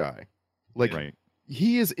delivery guy. Like,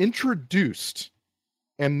 he is introduced,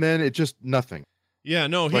 and then it just nothing. Yeah,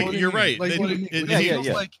 no, you're right.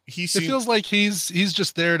 It feels like he's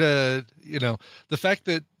just there to, the fact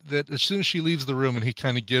that as soon as she leaves the room and he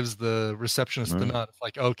kind of gives the receptionist the nod, it's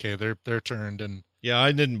like, okay, they're turned. And yeah,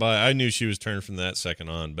 I knew she was turned from that second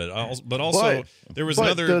on, but also there was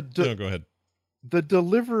another. No, go ahead. The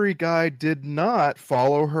delivery guy did not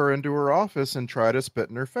follow her into her office and try to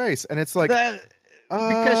spit in her face, and it's like,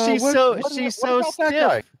 Because she's what so about that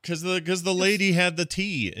guy? stiff. Because the lady had the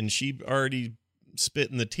tea and she already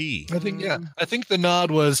spit in the tea. I think the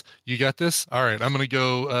nod was, you got this? All right, I'm going to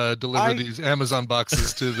go deliver these Amazon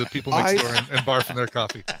boxes to the people next door and barf in their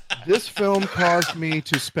coffee. This film caused me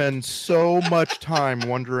to spend so much time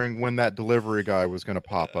wondering when that delivery guy was going to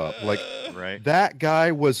pop up. Like, that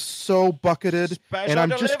guy was so bucketed, and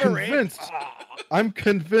I'm just convinced. I'm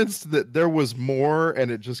convinced that there was more,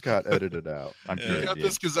 and it just got edited out. I got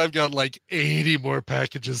this because I've got like 80 more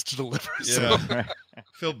packages to deliver. So. I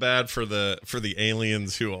feel bad for the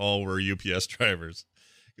aliens who all were UPS drivers.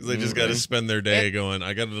 Because they just got to spend their day going,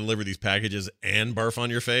 I got to deliver these packages and barf on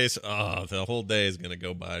your face. Oh, the whole day is going to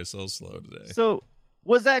go by so slow today. So,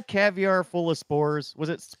 was that caviar full of spores? Was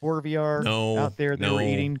it Sporviar out there they were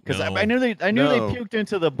eating? Because I knew they puked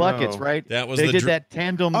into the buckets, right? That was they did that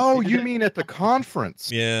tandem. Oh, you mean at the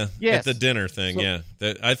conference? Yeah, yes. At the dinner thing.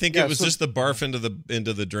 I think it was just the barf into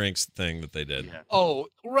the drinks thing that they did. Yeah. Oh,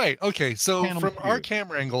 right. Okay, so from our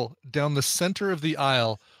camera angle down the center of the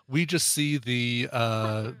aisle, we just see the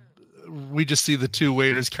two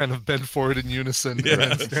waiters kind of bend forward in unison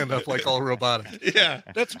and stand up like all robotic. Yeah.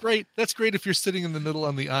 That's great. That's great if you're sitting in the middle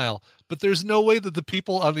on the aisle. But there's no way that the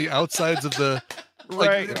people on the outsides of the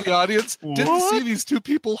the audience didn't see these two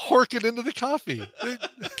people horking into the coffee.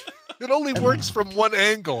 It only works from one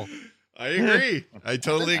angle. I agree. I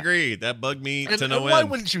totally agree. That bugged me to no end. Why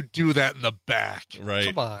wouldn't you do that in the back? Right.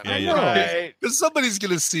 Come on. Yeah. Because somebody's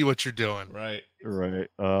going to see what you're doing. Right. Right.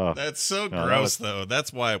 That's so gross, though.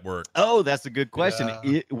 That's why it worked. Oh, that's a good question.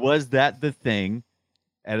 Yeah. Was that the thing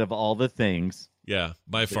out of all the things? Yeah,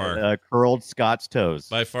 by far. Curled Scott's toes.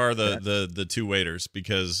 By far the two waiters,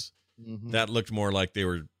 because that looked more like they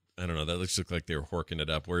were, I don't know, that looked like they were horking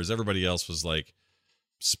it up, whereas everybody else was like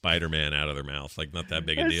Spider-Man out of their mouth, like not that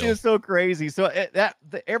big a deal. It's just so crazy. So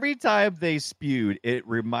every time they spewed, it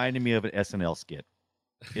reminded me of an SNL skit.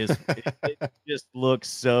 It just looks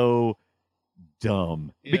so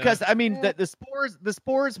dumb because I mean the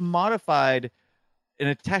spores modified and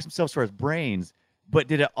attached themselves to our brains, but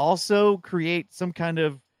did it also create some kind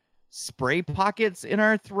of spray pockets in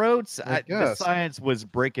our throats? The science was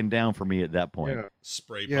breaking down for me at that point.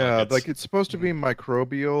 Spray pockets. Yeah, like it's supposed to be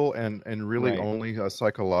microbial and really only a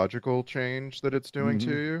psychological change that it's doing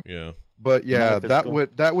to you. Yeah. But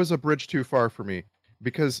that was a bridge too far for me,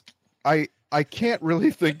 because I can't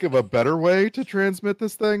really think of a better way to transmit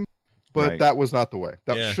this thing, but that was not the way.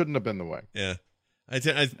 That shouldn't have been the way. Yeah. I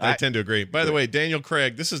tend to agree. By the way, Daniel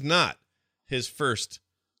Craig, this is not his first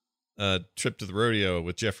trip to the rodeo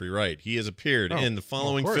with Jeffrey Wright. He has appeared in the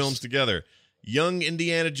following films together: Young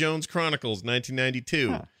Indiana Jones Chronicles,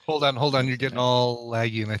 1992. Hold on. You're getting all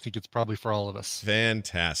laggy, and I think it's probably for all of us.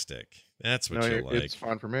 Fantastic. That's what you like. It's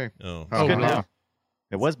fine for me. Oh, it's good now.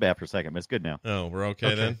 It was bad for a second, but it's good now. Oh, we're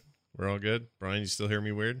okay then? We're all good? Brian, you still hear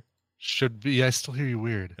me weird? Should be. I still hear you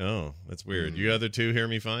weird. Oh, that's weird. You other two hear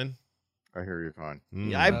me fine? I hear you fine.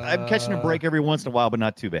 Yeah, I'm catching a break every once in a while, but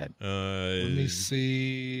not too bad. Let me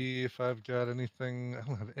see if I've got anything. I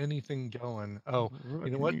don't have anything going. Oh,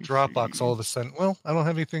 you know what? Dropbox all of a sudden. Well, I don't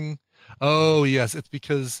have anything. Oh, yes. It's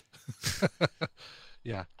because.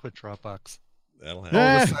 Quit Dropbox. That'll happen.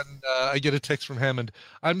 All of a sudden, I get a text from Hammond.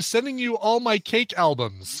 I'm sending you all my cake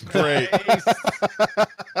albums. Great.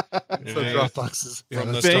 So Dropbox is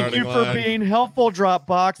thank you for being helpful,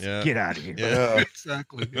 Dropbox. Get out of here. Yeah,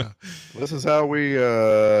 exactly. Yeah. This is how we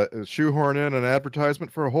shoehorn in an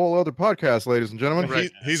advertisement for a whole other podcast, ladies and gentlemen. Right.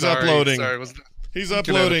 He's uploading. Sorry, He's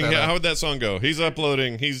uploading. How would that song go? He's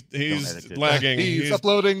uploading. He's lagging. He's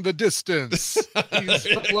uploading the distance.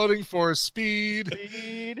 He's uploading for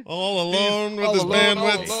speed. All alone with his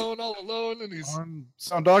bandwidth. All alone, and he's on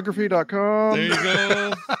soundography.com. There you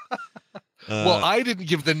go. Well, I didn't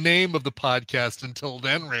give the name of the podcast until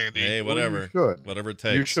then, Randy. Hey, whatever. Well, whatever it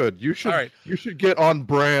takes. You should. All right. You should get on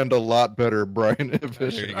brand a lot better, Brian.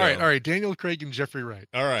 All right. Daniel Craig and Jeffrey Wright.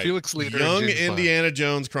 All right. Felix Leiter. Young Indiana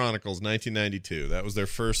Jones Chronicles, 1992. That was their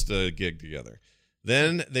first gig together.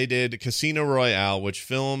 Then they did Casino Royale, which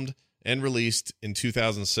filmed and released in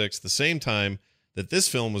 2006, the same time that this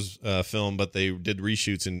film was filmed, but they did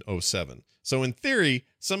reshoots in 2007. So in theory,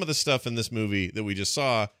 some of the stuff in this movie that we just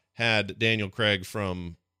saw had Daniel Craig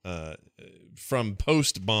from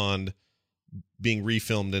post Bond being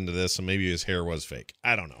refilmed into this, so maybe his hair was fake.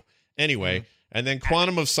 I don't know. Anyway, and then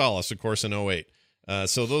Quantum of Solace, of course, in 2008.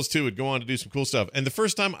 So those two would go on to do some cool stuff. And the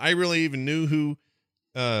first time I really even knew who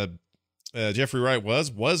Jeffrey Wright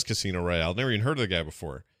was Casino Royale. Never even heard of the guy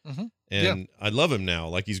before. And I love him now.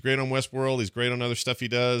 Like, he's great on Westworld. He's great on other stuff he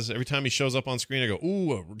does. Every time he shows up on screen, I go,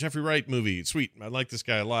 ooh, a Jeffrey Wright movie. Sweet. I like this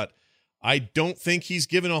guy a lot. I don't think he's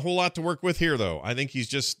given a whole lot to work with here, though. I think he's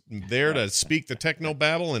just there to speak the techno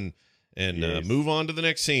babble and move on to the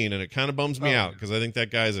next scene, and it kind of bums me out because I think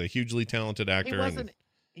that guy's a hugely talented actor.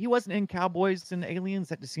 He wasn't in Cowboys and Aliens.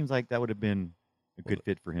 That just seems like that would have been a good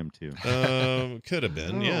fit for him too. Could have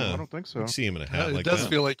been, I don't think so. See him in a hat like that. It does that.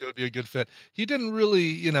 feel like it would be a good fit. He didn't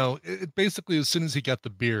really, it basically, as soon as he got the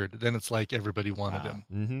beard, then it's like everybody wanted him.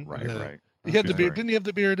 Mm-hmm. Right. He had the beard. Didn't he have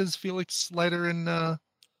the beard as Felix Leiter in the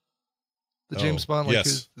James Bond?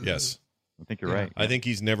 Yes. I think you're right. I think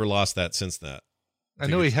he's never lost that since that. I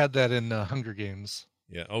know he had that in Hunger Games.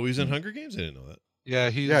 Yeah. Oh, he was in Hunger Games? I didn't know that. Yeah,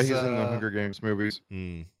 he's in the Hunger Games movies.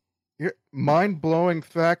 Mind-blowing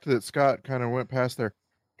fact that Scott kind of went past there.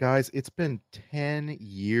 Guys, it's been 10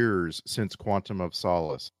 years since Quantum of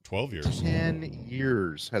Solace. 12 years. 10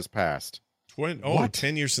 years has passed.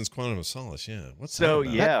 10 years since Quantum of Solace. Yeah. What's so? That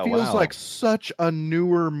about? Yeah, that feels like such a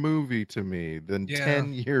newer movie to me than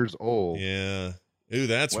 10 years old. Yeah. Ooh,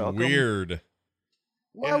 that's weird.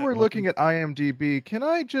 While we're looking at IMDb, can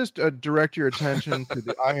I just direct your attention to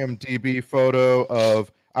the IMDb photo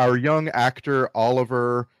of our young actor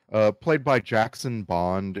Oliver, played by Jackson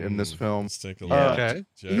Bond in this film? Let's take a look. Okay.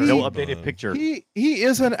 No updated picture. He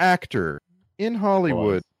is an actor in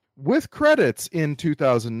Hollywood with credits in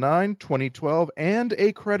 2009, 2012, and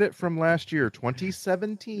a credit from last year,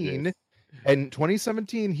 2017. Yes. And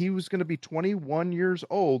 2017, he was going to be 21 years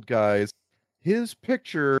old, guys. His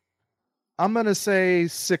picture, I'm going to say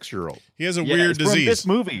 6-year-old. He has a weird disease. From this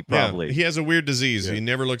movie, probably. Yeah, he has a weird disease. Yeah. He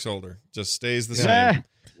never looks older. Just stays the same.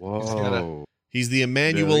 Whoa. He's the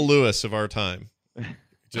Emmanuel Lewis of our time.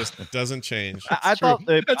 Just doesn't change. I thought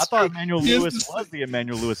Emmanuel Lewis was the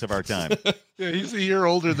Emmanuel Lewis of our time. Yeah, he's a year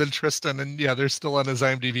older than Tristan, and they're still on his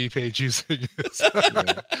IMDb page using his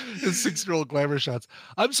 6-year-old glamour shots.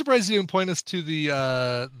 I'm surprised you didn't point us to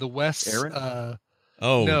the Wes. Aaron?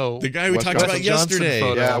 No, the guy we Wes talked about yesterday.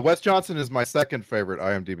 Yeah, Wes Johnson is my second favorite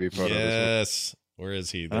IMDb photo. Yes. Where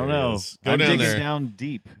is he? I don't know. Go down there. Down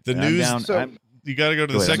deep. The news. You got to go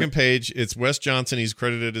to the second page. It's Wes Johnson. He's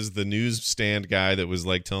credited as the newsstand guy that was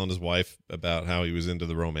like telling his wife about how he was into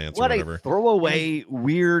the romance or whatever. What a throwaway,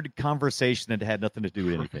 weird conversation that had nothing to do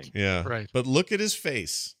with anything. Yeah. Right. But look at his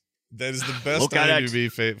face. That is the best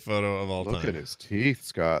IMDb photo of all time. Look at his teeth,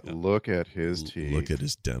 Scott. Look at his teeth. Look at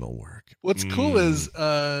his dental work. What's cool is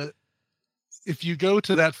if you go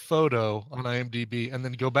to that photo on IMDb and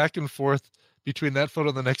then go back and forth between that photo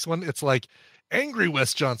and the next one, it's like angry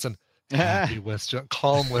Wes Johnson. Happy Wes Johnson,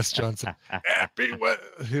 calm Wes Johnson, happy Wes,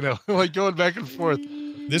 like going back and forth.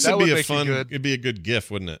 This would be a fun. It'd be a good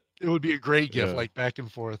GIF, wouldn't it? It would be a great GIF, like back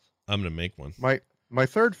and forth. I'm gonna make one. My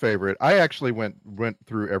third favorite. I actually went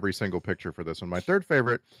through every single picture for this one. My third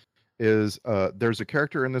favorite is there's a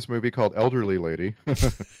character in this movie called Elderly Lady.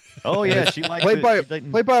 Oh yeah, she likes played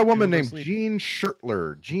by a woman named Jean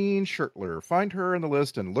Shirtler. Jean Shirtler. Find her in the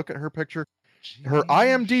list and look at her picture. Her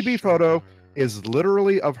IMDb photo is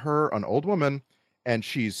literally of her, an old woman, and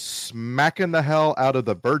she's smacking the hell out of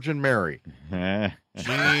the Virgin Mary.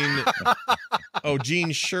 Jean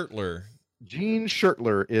Shirtler. Jean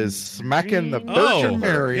Shirtler is smacking the Virgin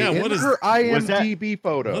Mary in her IMDb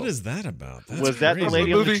photo. What is that about? Was that the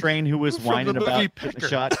lady on the train who was whining about getting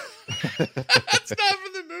shot? It's not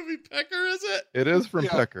from the movie Pecker, is it? It is from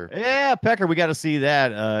Pecker. Yeah, Pecker. We got to see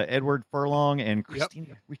that. Edward Furlong and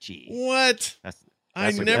Christina Ricci. What?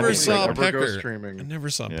 I never saw Pecker. I never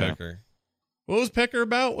saw Pecker. What was Pecker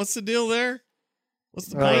about? What's the deal there? What's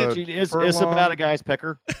the point? It's about a guy's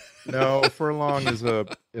Pecker. No, Furlong is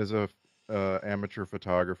a amateur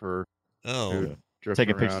photographer. Oh,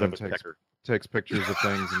 taking pictures of Pecker. Takes pictures of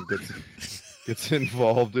things and gets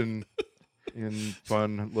involved in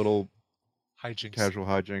fun little casual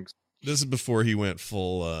hijinks. This is before he went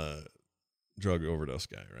full drug overdose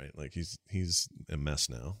guy, right? Like he's a mess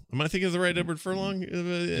now. Am I thinking of the right Edward Furlong?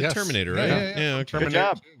 Yes. Terminator, right? Yeah. Okay. Good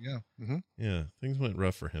job. Yeah. Mm-hmm. Yeah, things went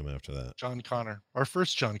rough for him after that. John Connor, our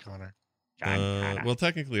first John Connor. Well,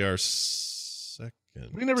 technically our second.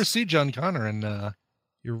 We never see John Connor, and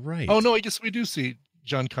you're right. Oh no, I guess we do see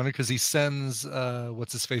John Connor because he sends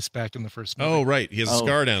what's his face back in the first movie. Oh right, he has a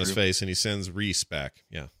scar down his face, and he sends Reese back.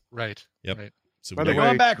 Yeah. Right. Yep. Right. So by the way,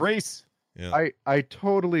 come back, Reese. Yeah. I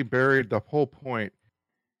totally buried the whole point.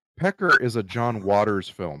 Pecker is a John Waters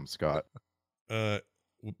film, Scott.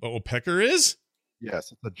 Pecker is?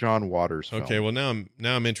 Yes, it's a John Waters film. Okay, well now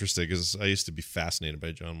I'm interested because I used to be fascinated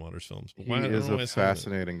by John Waters films. He is a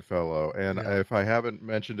fascinating fellow, and if I haven't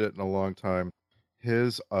mentioned it in a long time,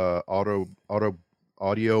 his audio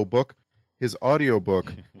book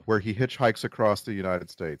where he hitchhikes across the United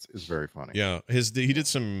States is very funny. Yeah, he did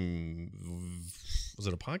some Was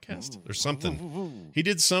it a podcast? There's something. He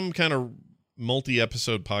did some kind of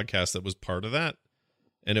multi-episode podcast that was part of that,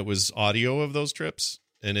 and it was audio of those trips.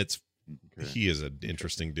 And he is an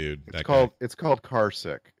interesting dude. It's called Car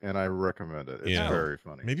Sick, and I recommend it. It's very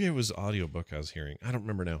funny. Maybe it was audiobook I was hearing. I don't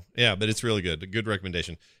remember now. Yeah, but it's really good. A good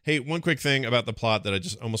recommendation. Hey, one quick thing about the plot that I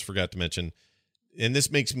just almost forgot to mention, and this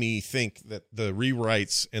makes me think that the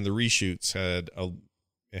rewrites and the reshoots had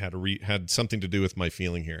something to do with my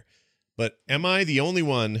feeling here. But am I the only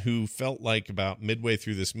one who felt like about midway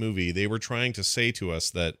through this movie, they were trying to say to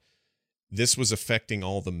us that this was affecting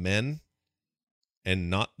all the men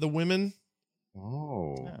and not the women?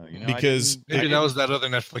 Because maybe that was that other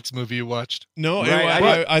Netflix movie you watched. No,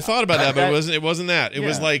 right. I thought about that, but it wasn't that. It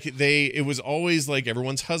was like it was always like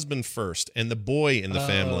everyone's husband first and the boy in the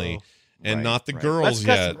family, and not the girls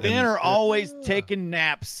yet. Men are always taking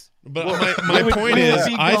naps. But my point is,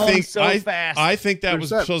 I think that was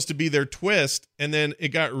supposed to be their twist, and then it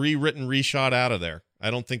got rewritten, reshot out of there.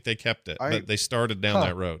 I don't think they kept it, but they started down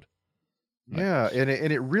that road. Yeah, and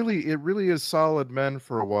it really is solid men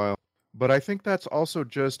for a while. But I think that's also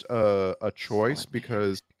just a choice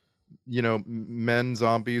because, men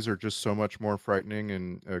zombies are just so much more frightening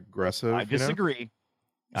and aggressive. I disagree.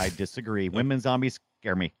 Women zombies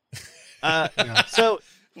scare me. So,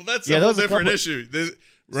 well, that's a whole different issue.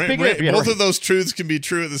 Both of those truths can be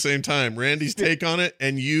true at the same time. Randy's take on it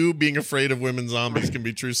and you being afraid of women zombies can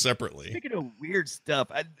be true separately. Speaking of weird stuff,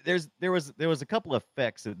 there was a couple of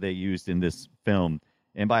effects that they used in this film,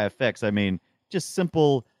 and by effects I mean just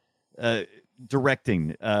simple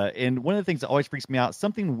directing. And one of the things that always freaks me out,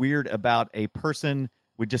 something weird about a person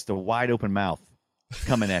with just a wide open mouth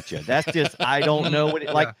coming at you. That's just I don't know what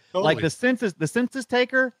it, like the census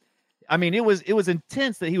taker. I mean, it was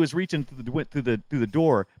intense that he was reaching through the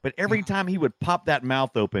door, but every time he would pop that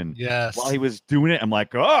mouth open, while he was doing it, I'm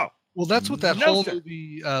like, oh. Well, that's what that whole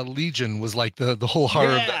movie Legion was like. The whole horror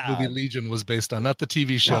of that movie Legion was based on, not the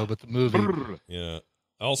TV show, but the movie. Yeah.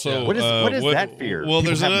 Also, what is that fear? Well, people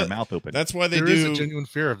there's their mouth open. That's why there is a genuine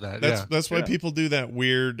fear of that. That's why people do that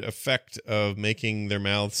weird effect of making their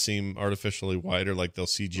mouths seem artificially wider, like they'll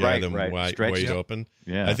CGI them wide open.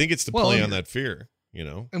 Yeah, I think it's to play on that fear.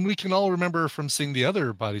 And we can all remember from seeing the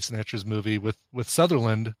other Body Snatchers movie with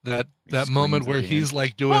Sutherland that moment where he's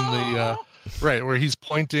like doing the where he's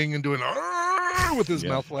pointing and doing with his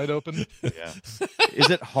mouth wide open. Yeah, is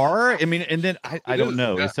it horror? I mean, and then I don't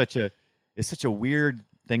know. Yeah. It's such a weird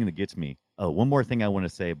thing that gets me. Oh, one more thing I want to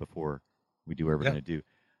say before we do what we're going to do.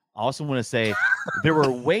 I also want to say there were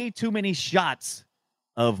way too many shots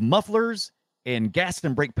of mufflers and gas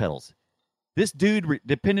and brake pedals. This dude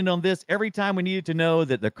depended on this every time we needed to know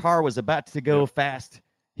that the car was about to go fast.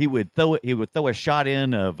 He would throw a shot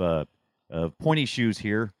in of pointy shoes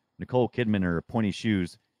here. Nicole Kidman or pointy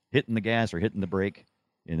shoes hitting the gas or hitting the brake,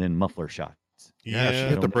 and then muffler shots. Yeah, she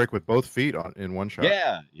hit the brake with both feet in one shot.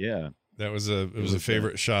 Yeah. That was a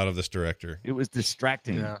favorite shot of this director. It was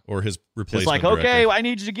distracting. Or his replacement. It's like, director. Okay, I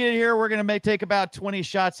need you to get here. We're gonna take about 20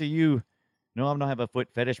 shots of you. No, I'm not have a foot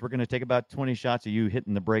fetish. We're going to take about 20 shots of you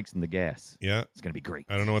hitting the brakes and the gas. Yeah. It's going to be great.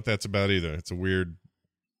 I don't know what that's about either. It's a weird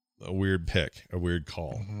pick, a weird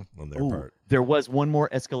call on their part. There was one more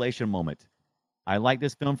escalation moment. I like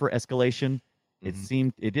this film for escalation.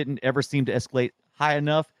 It didn't ever seem to escalate high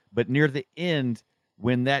enough, but near the end,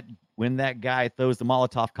 when that guy throws the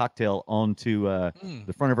Molotov cocktail onto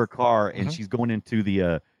the front of her car and she's going into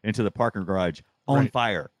the parking garage on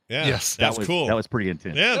fire. Yeah, yes, that's cool. That was pretty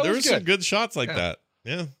intense. Yeah, there were some good shots like that.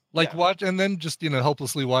 Yeah, watch and then just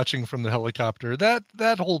helplessly watching from the helicopter.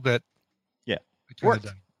 That whole bit. Yeah, worked.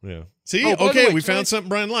 Yeah. See, we found something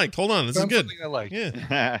Brian liked. Hold on, this is good. Something I liked.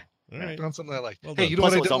 Yeah. All right. Found something I liked. Well hey, you know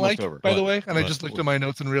Plus what I didn't like, by the way? And What? I just looked at my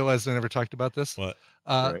notes and realized I never talked about this. What?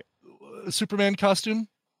 Superman costume.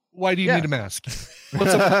 Why do you need a mask?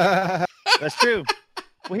 What's up? That's true.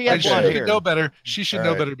 Well, he had She blonde should hair. know better. She should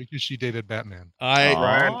know better because she dated Batman.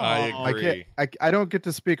 I agree. I don't get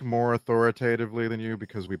to speak more authoritatively than you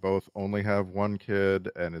because we both only have one kid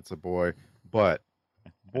and it's a boy. But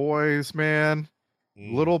boys, man,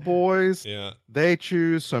 little boys, they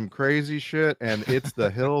choose some crazy shit, and it's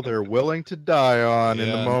the hill they're willing to die on in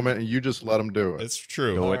the moment, and you just let them do it. It's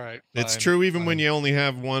true. All right, it's true even when you only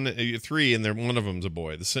have three, and one of them's a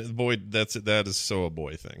boy. The boy, that is so a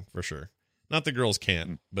boy thing for sure. Not the girls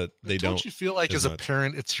can't, but they don't. Don't you feel like as a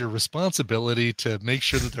parent, it's your responsibility to make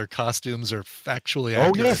sure that their costumes are factually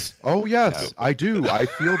accurate? Oh yes, I do. I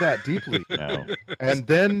feel that deeply. No. And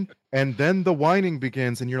then the whining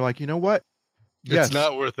begins, and you're like, you know what? It's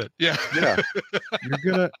not worth it. Yeah.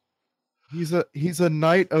 You're He's a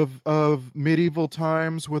knight of medieval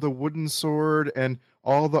times with a wooden sword and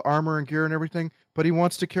all the armor and gear and everything, but he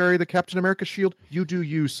wants to carry the Captain America shield. You do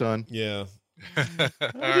you, son. Yeah.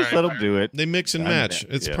 Just let him do it. They mix and match.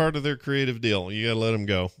 It's part of their creative deal. You got to let them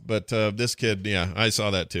go. But this kid, I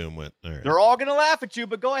saw that too and went, all right. They're all going to laugh at you,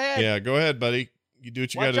 but go ahead. Yeah, go ahead, buddy. You do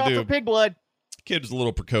what you got to do. Watch out for pig blood. Kid's a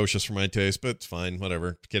little precocious for my taste, but it's fine.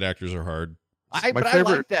 Whatever. Kid actors are hard. I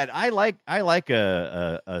like that. I like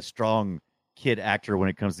a strong kid actor when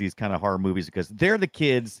it comes to these kind of horror movies because they're the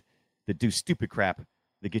kids that do stupid crap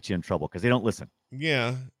that get you in trouble because they don't listen.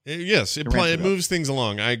 Yeah. Yes. It moves things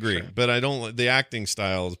along. I agree. Sure. But I don't. The acting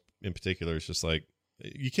style in particular is just like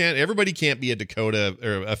everybody can't be a Dakota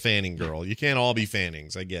or a Fanning girl. You can't all be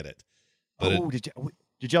Fannings. I get it. But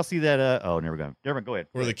did y'all see that? Never mind. Go ahead.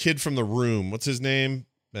 Or the kid from The Room. What's his name?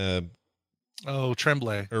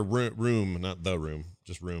 Tremblay. Or Room, not The Room,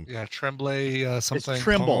 just Room. Yeah, Tremblay, something. It's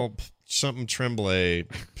Trimble. Something Tremblay.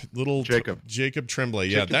 Little Jacob Tremblay.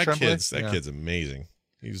 Yeah, Jacob that kid's amazing.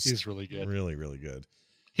 He's really good. Really, really good.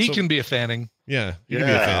 He can be a Fanning. Yeah, he can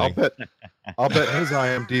be a Fanning. I'll bet his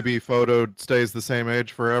IMDb photo stays the same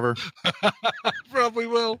age forever. Probably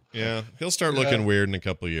will. Yeah, he'll start looking weird in a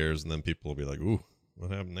couple of years, and then people will be like, "Ooh,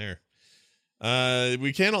 what happened there?"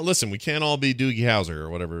 We can't all listen. We can't all be Doogie Howser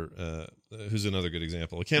or whatever. Who's another good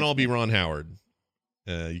example? We can't all be Ron Howard.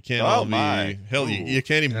 You can't all be hell. You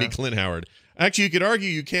can't even be Clint Howard. Actually, you could argue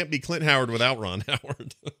you can't be Clint Howard without Ron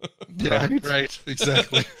Howard. Right,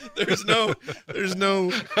 exactly. There's no.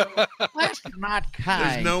 That's not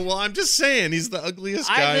kind. Well, I'm just saying he's the ugliest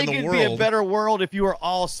guy in the world. I think it'd be a better world if you were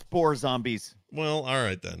all spore zombies. Well, all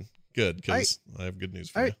right then. Good, because I have good news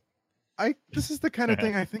for you. This is the kind of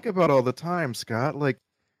thing I think about all the time, Scott. Like,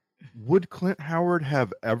 would Clint Howard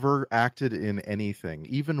have ever acted in anything,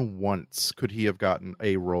 even once? Could he have gotten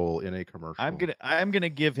a role in a commercial? I'm gonna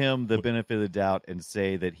give him the benefit of the doubt and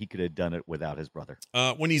say that he could have done it without his brother.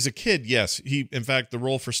 When he's a kid, yes. In fact, the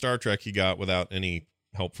role for Star Trek he got without any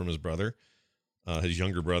help from his brother, his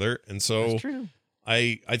younger brother, and so that's true.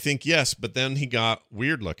 I think yes, but then he got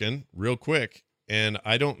weird looking real quick, and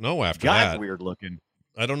I don't know after that. Weird looking.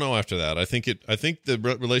 I don't know after that. I think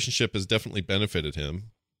the relationship has definitely benefited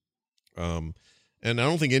him. And I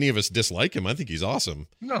don't think any of us dislike him. I think he's awesome.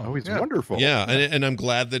 No, he's wonderful. Yeah, and I'm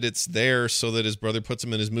glad that it's there so that his brother puts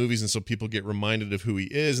him in his movies, and so people get reminded of who he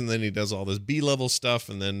is, and then he does all this B-level stuff,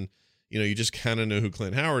 and then you just kind of know who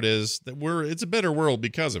Clint Howard is. It's a better world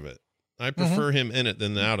because of it. I prefer him in it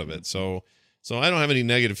than out of it. So I don't have any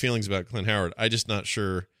negative feelings about Clint Howard. I'm just not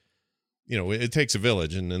sure. It takes a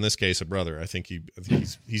village, and in this case, a brother. I think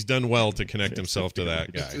he's done well to connect himself to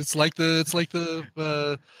that guy. It's like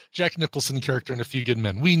the Jack Nicholson character in A Few Good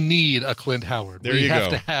Men. We need a Clint Howard. We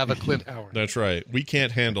have to have a Clint Howard. That's right. We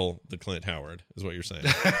can't handle the Clint Howard, is what you're saying.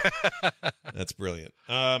 That's brilliant.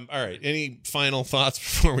 All right. Any final thoughts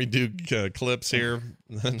before we do clips here?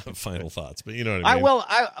 Not final thoughts, but you know what I mean.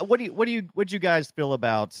 What do you guys feel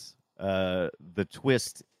about the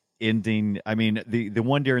twist ending? I mean, the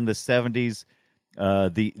one during the 70s,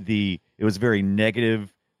 it was very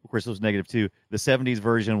negative. Of course, it was negative too. The 70s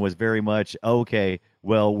version was very much, okay,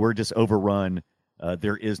 well, we're just overrun.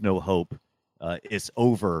 There is no hope. It's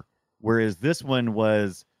over. Whereas this one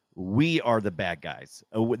was, we are the bad guys.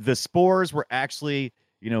 The spores were actually,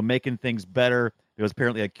 making things better. There was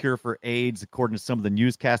apparently a cure for AIDS, according to some of the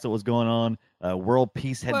newscasts that was going on. World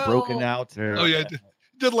peace had broken out. Oh, yeah.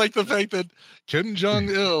 Did like the fact that Kim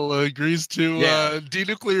Jong-il agrees to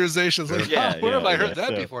denuclearization. It's like, where have I heard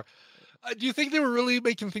that before? Do you think they were really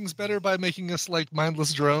making things better by making us like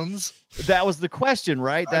mindless drones? That was the question,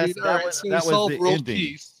 right? That was the world ending.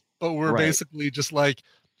 peace, but we're basically just like,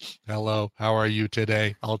 hello, how are you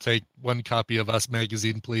today? I'll take one copy of Us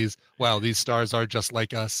magazine, please. Wow, these stars are just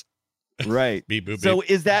like us. Right. Beep, boop, so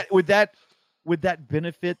beep. would that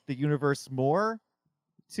benefit the universe more?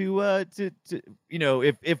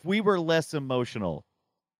 If we were less emotional,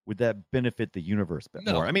 would that benefit the universe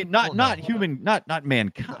more? I mean, not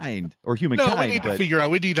mankind or humankind. No, we need to figure out.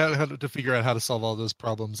 We need to figure out how to solve all those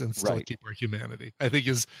problems and still keep our humanity. I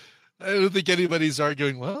don't think anybody's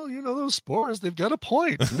arguing. Well, those spores, they've got a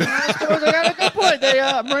point. They got a good point.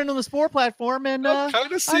 I'm running on the spore platform, and kind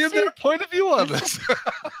of seeing their point of view on this.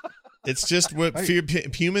 It's just what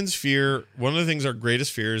humans fear. One of the things our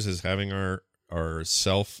greatest fears is having our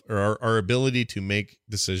ability to make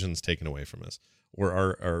decisions taken away from us, or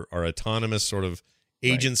our autonomous sort of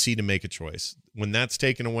agency to make a choice. When that's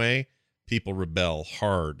taken away, people rebel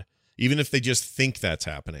hard, even if they just think that's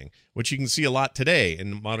happening, which you can see a lot today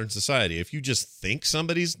in modern society. If you just think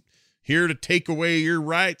somebody's here to take away your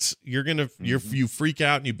rights, you freak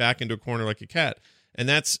out and you back into a corner like a cat. And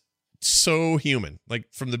that's so human,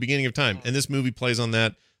 like from the beginning of time. And this movie plays on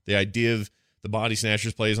that. The idea of the Body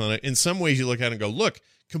Snatchers plays on it. In some ways, you look at it and go, look,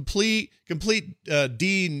 complete nuclear.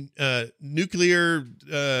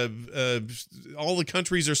 All the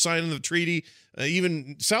countries are signing the treaty.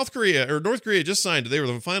 Even South Korea or North Korea just signed it. They were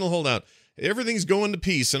the final holdout. Everything's going to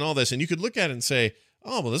peace and all this. And you could look at it and say,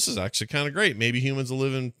 oh, well, this is actually kind of great. Maybe humans will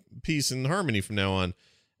live in peace and harmony from now on.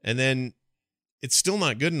 And then it's still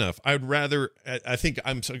not good enough. I'd rather, I think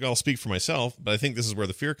I'll speak for myself, but I think this is where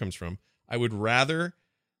the fear comes from. I would rather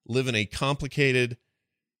live in a complicated,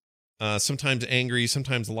 sometimes angry,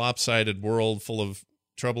 sometimes lopsided world full of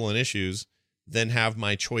trouble and issues than have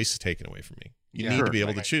my choice taken away from me. You need to be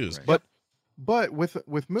able to choose. Right. But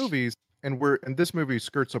with movies, and this movie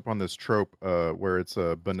skirts up on this trope where it's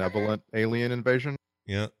a benevolent alien invasion.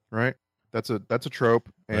 Yeah. Right? That's a trope,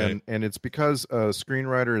 and it's because a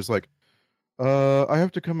screenwriter is like, I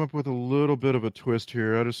have to come up with a little bit of a twist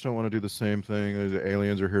here. I just don't want to do the same thing. The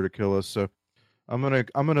aliens are here to kill us, so I'm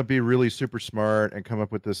gonna be really super smart and come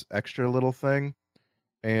up with this extra little thing.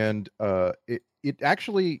 And it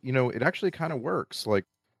actually kind of works. Like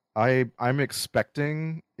I'm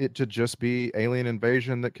expecting it to just be alien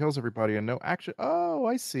invasion that kills everybody, and no, actually, oh,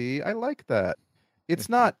 I see. I like that. It's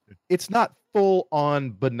not full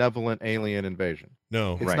on benevolent alien invasion.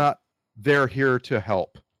 No, it's not. They're here to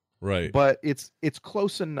help. Right. But it's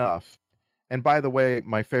close enough. And by the way,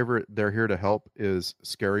 my favorite They're Here to Help is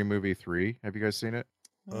Scary Movie 3. Have you guys seen it?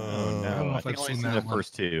 No. I think I've seen the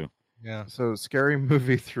first two. Yeah. So Scary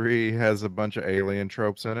Movie 3 has a bunch of alien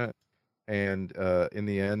tropes in it. And in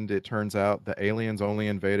the end, it turns out the aliens only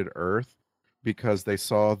invaded Earth because they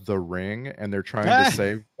saw The Ring and they're trying to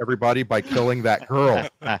save everybody by killing that girl.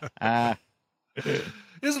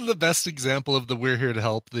 Isn't the best example of the We're Here to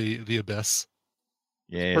Help the Abyss?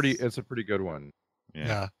 Yeah, it's a pretty good one.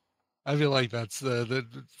 Yeah. I feel like that's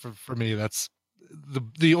for me, that's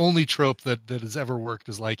the only trope that has ever worked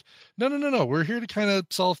is like, no. We're here to kind of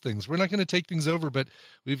solve things. We're not going to take things over, but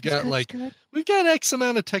we've got we've got X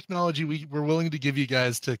amount of technology we're willing to give you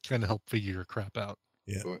guys to kind of help figure your crap out.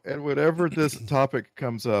 Yeah. And whenever this topic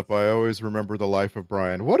comes up, I always remember the life of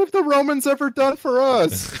Brian. What have the Romans ever done for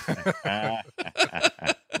us?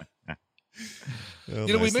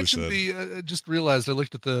 Well, we mentioned just realized I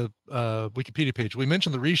looked at the Wikipedia page. We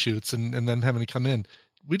mentioned the reshoots and then having to come in.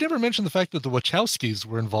 We never mentioned the fact that the Wachowskis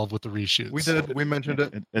were involved with the reshoots. We did. We mentioned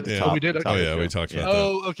it at the top. Oh, we did. Oh yeah, we talked about that.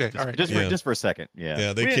 Oh, okay. All right. Just for a second. Yeah.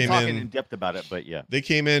 Yeah, they we came didn't talk in in depth about it, but yeah. They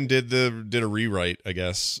came in, did a rewrite, I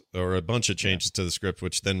guess, or a bunch of changes to the script,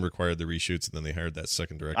 which then required the reshoots, and then they hired that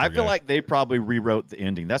second director. I feel like they probably rewrote the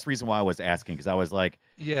ending. That's the reason why I was asking, because I was like,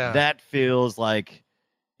 that feels like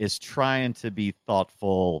it's trying to be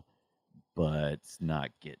thoughtful, but it's not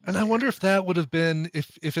getting. And I wonder if that would have been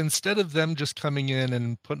if instead of them just coming in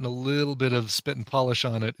and putting a little bit of spit and polish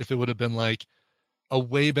on it, if it would have been like a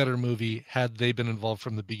way better movie had they been involved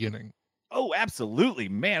from the beginning. Oh, absolutely,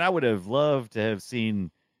 man! I would have loved to have seen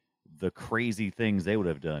the crazy things they would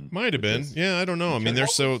have done. Might have been, yeah. I don't know. I mean,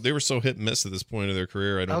 they were so hit and miss at this point of their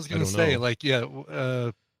career. I was going to say, know. like,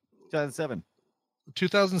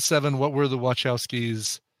 2007. What were the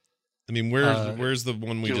Wachowskis? I mean, where's the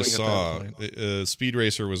one we just saw? Speed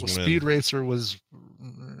Racer was when? Speed Racer was.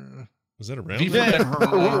 Was that around?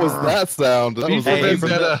 What was that sound? That was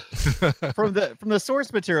from the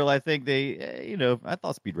source material. I think they, I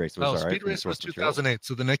thought Speed Racer was all right. Speed Racer was 2008.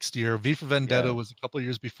 So the next year, V for Vendetta was a couple of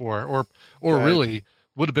years before, or really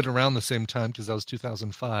would have been around the same time because that was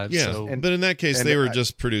 2005. Yeah, so. But in that case, they were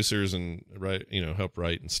just producers and help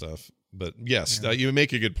write and stuff. But yes, you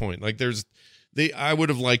make a good point. Like I would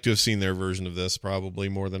have liked to have seen their version of this probably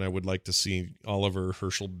more than I would like to see Oliver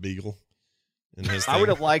Herschel Beagle and his thing. I would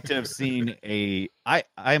have liked to have seen we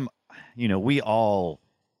all,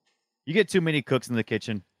 you get too many cooks in the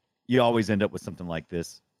kitchen, you always end up with something like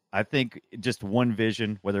this. I think just one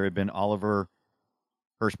vision, whether it had been Oliver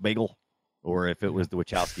Hirschbagel or if it was the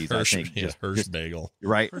Wachowskis, Hirschbagel.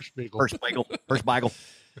 Right. Hirschbagel.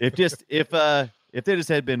 If there just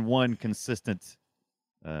had been one consistent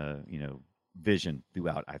vision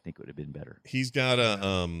throughout, I think it would have been better. He's got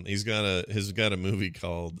a movie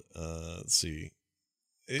called let's see.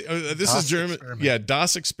 This is German. Experiment. Yeah,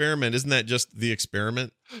 Das Experiment. Isn't that just the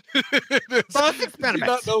experiment? Das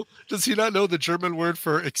Experiment. Does he not know the German word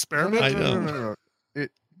for experiment? I know. No.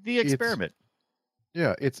 The experiment.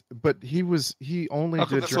 But he only How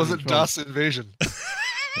did this German wasn't films. Das Invasion.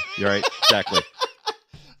 You're right. Exactly.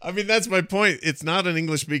 I mean, that's my point. It's not an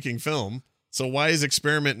English-speaking film. So why is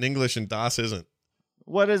experiment in English and Das isn't?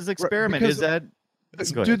 What is experiment? Is that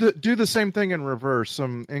Go Do ahead. the same thing in reverse.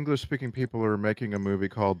 Some English-speaking people are making a movie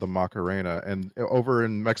called The Macarena, and over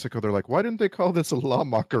in Mexico, they're like, "Why didn't they call this La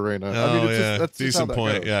Macarena?" Oh, it's yeah. that's just how Decent that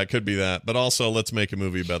point. goes. Yeah, it could be that. But also, let's make a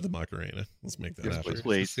movie about the Macarena. Let's make that Yes, happen.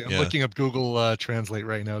 Please. I'm Yeah. looking up Google Translate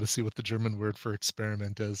right now to see what the German word for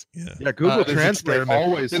experiment is. Yeah. Yeah, Google It is Translate experiment.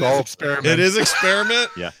 always It is solves. experiment. It is experiment?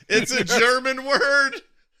 Yeah. It's a German word.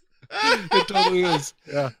 It totally is.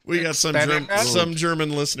 Yeah. We got some German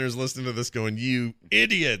listeners listening to this going, "You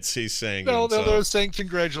idiots," he's saying. No, And so- they're saying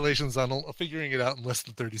congratulations on figuring it out in less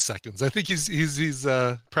than 30 seconds. I think he's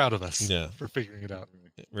proud of us Yeah. for figuring it out.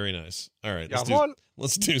 Very nice. All right, Jawohl.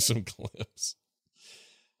 let's do some clips.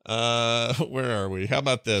 Where are we? How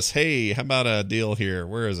about this? Hey, how about a deal here?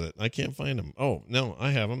 Where is it? I can't find them. Oh, no,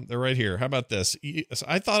 I have them. They're right here. How about this?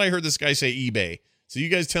 I thought I heard this guy say eBay. So you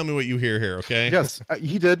guys tell me what you hear here, okay? Yes,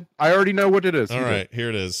 he did. I already know what it is. All right, here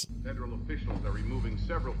it is. Federal officials are removing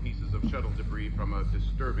several pieces of shuttle debris from a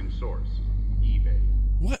disturbing source, eBay.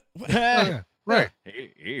 What? Yeah, right.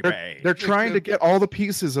 They're trying to get all the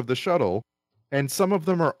pieces of the shuttle, and some of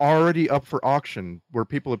them are already up for auction, where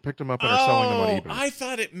people have picked them up and are selling them on eBay. I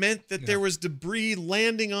thought it meant that there was debris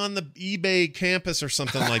landing on the eBay campus or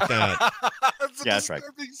something like that. That's a Yeah, that's right.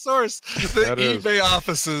 disturbing source. The That is. eBay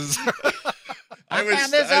offices. I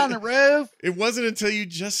found this on the roof. It wasn't until you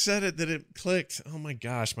just said it that it clicked. Oh my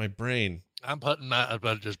gosh, my brain. I'm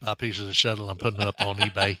just buy pieces of shuttle. I'm putting it up on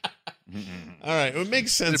eBay. All right, it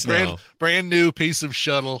makes sense It's a now. brand new piece of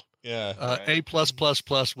shuttle. Yeah. A+++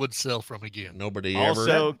 would sell from again. Nobody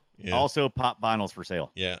ever. Also pop vinyls for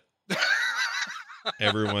sale. Yeah.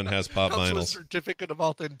 Everyone has pop Comes with a vinyls. certificate of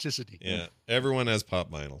authenticity. Yeah. Everyone has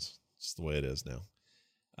pop vinyls. It's the way it is now.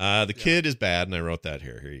 The kid is bad, and I wrote that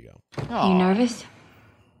here. Here you go. You nervous?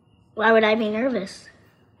 Why would I be nervous?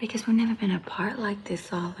 Because we've never been apart like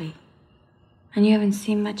this, Ollie. And you haven't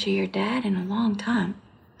seen much of your dad in a long time.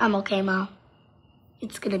 I'm okay, Mom.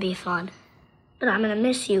 It's gonna be fun. But I'm gonna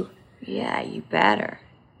miss you. Yeah, you better.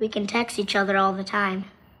 We can text each other all the time.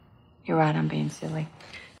 You're right, I'm being silly.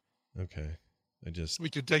 Okay. We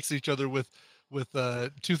could text each other with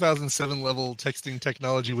 2007 level texting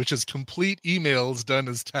technology, which is complete emails done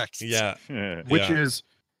as text. Yeah. Which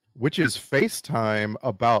is FaceTime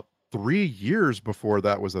about 3 years before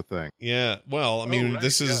that was a thing. Yeah. Well, I mean, right,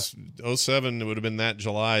 this is 07. It would have been that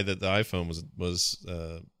July that the iPhone was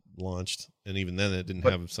launched, and even then, it didn't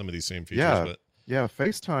have some of these same features. Yeah, But yeah.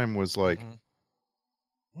 FaceTime was like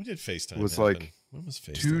when did FaceTime? was happen? like when was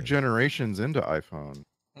FaceTime? 2 generations into iPhone.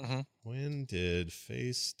 When did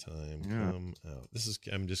FaceTime come out?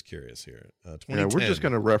 I'm just curious here. 2010. Yeah, we're just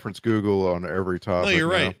going to reference Google on every topic. No, you're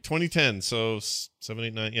now. right. 2010. So 7,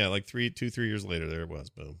 8, 9. Yeah, like 3 years later, there it was.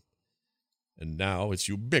 Boom. And now it's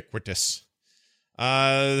ubiquitous.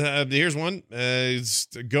 Here's one. It's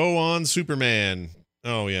Go On Superman.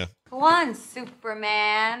 Oh yeah. Go on,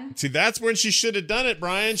 Superman. See, that's when she should have done it,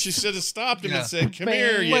 Brian. She should have stopped him Yeah. and said, "Come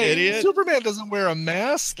here, you Wait, idiot." Superman doesn't wear a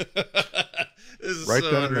mask. This is Right so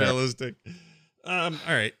then and there. unrealistic. All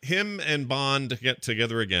right, him and Bond get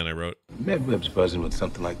together again. I wrote. MedWeb's buzzing with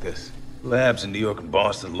something like this. Labs in New York and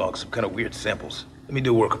Boston log some kind of weird samples. Let me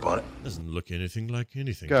do work upon it. Doesn't look anything like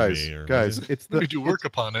anything. Guys, to me, or guys, does it? it's Let me the do work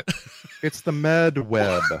upon it. it's the med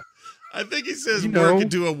web. I think he says You work know- and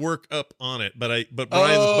do a work up on it, but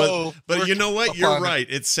Brian's but work you know what? upon You're it. right.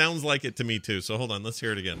 It sounds like it to me too. So hold on, let's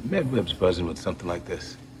hear it again. MedWeb's buzzing with something like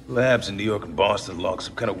this. Labs in New York and Boston log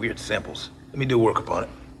some kind of weird samples. Let me do work upon it.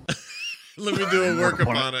 Let me do a work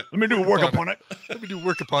upon it. Let me do work upon it. Let me do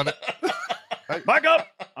work upon it. Back up.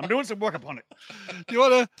 I'm doing some work upon it. Do you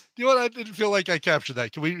wanna? I didn't feel like I captured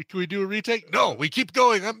that. Can we do a retake? No, we keep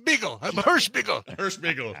going. I'm Beagle. I'm Hirsch Beagle.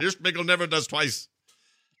 Hirschbiegel never does twice.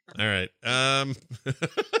 All right.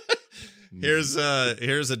 Here's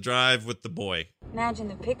a drive with the boy. Imagine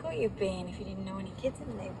the pickle you'd be in if you didn't know any kids in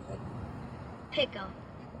the neighborhood. Pickle.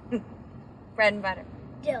 Bread and butter.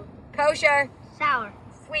 Dill. Kosher. Sour.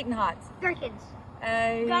 Sweet and hot. Gherkins.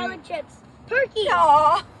 Garlic chips. Turkey.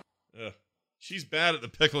 Aw. Ugh. She's bad at the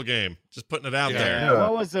pickle game. Just putting it out Yeah. there. Yeah.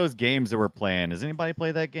 What was those games that we're playing? Does anybody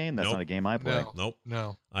play that game? That's Nope. not a game I play. No. Nope.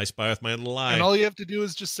 No. I Spy with My Little Eye. And all you have to do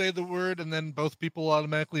is just say the word, and then both people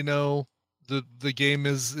automatically know the game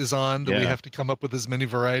is on. Do we Yeah. have to come up with as many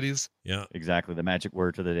varieties? Yeah. Exactly. The magic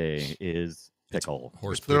word for the day is pickle.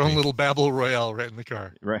 Horse Their own poopy. little Babel Royale right in the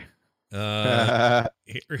car. Right.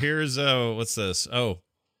 Here's what's this? Oh,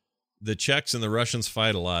 the Czechs and the Russians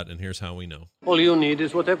fight a lot, and here's how we know. All you need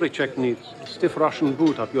is what every Czech needs. A stiff Russian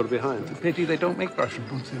boot up your behind. Pity they don't make Russian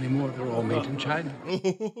boots anymore. They're all made in China.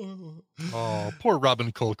 Oh, poor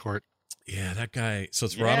Robin Colcourt. Yeah, that guy. So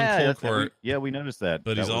it's Yeah, Robin Colcourt. we noticed that.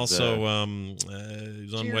 But That he's was, also he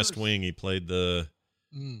was on West Cheers. Wing. He played the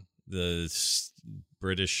the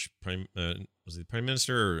British was he prime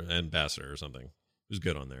minister or ambassador or something? He was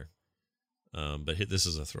good on there. But this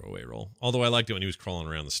is a throwaway role. Although I liked it when he was crawling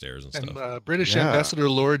around the stairs and stuff. And British Ambassador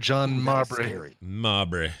Lord John Mowbray.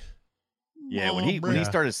 Mowbray. Yeah, when he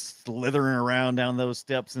started slithering around down those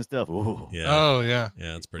steps and stuff. Ooh. Yeah. Oh yeah.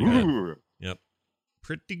 Yeah, it's pretty good. Yep.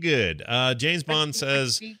 Pretty good. James Bond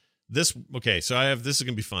says this. Okay, so this is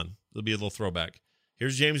gonna be fun. It'll be a little throwback.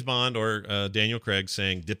 Here's James Bond or Daniel Craig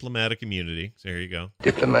saying diplomatic immunity. So here you go.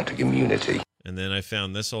 Diplomatic immunity. And then I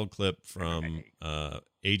found this old clip from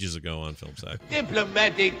ages ago on Film Sack.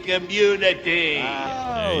 Diplomatic immunity.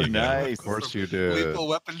 Oh, nice. Of course you did. Lethal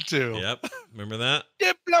Weapon 2. Yep. Remember that?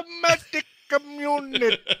 Diplomatic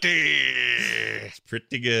immunity. It's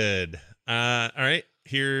pretty good. All right.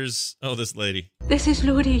 Here's this lady. This is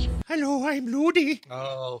Ludi. Hello, I'm Ludi.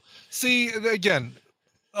 Oh, see, again,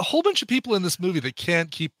 a whole bunch of people in this movie that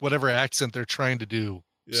can't keep whatever accent they're trying to do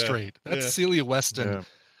straight. That's Celia Weston,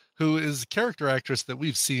 who is a character actress that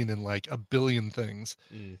we've seen in like a billion things.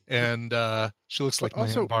 And she looks like my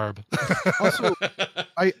Aunt Barb. Also,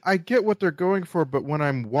 I get what they're going for, but when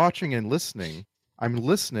I'm watching and listening, I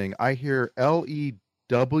hear Lewdie.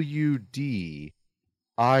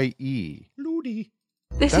 Ludi.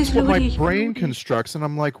 That's what my brain constructs, and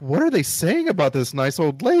I'm like, what are they saying about this nice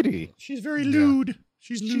old lady? She's very lewd.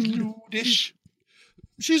 She's lewdish.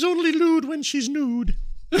 She's only lewd when she's nude.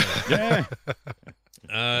 Yeah.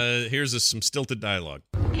 Here's some stilted dialogue.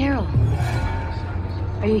 Carol,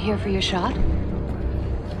 are you here for your shot?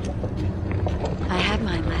 I had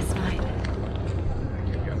mine last night.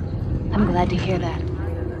 I'm glad to hear that.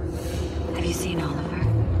 Have you seen Oliver?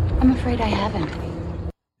 I'm afraid I haven't.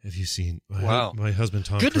 Have you seen Wow. my husband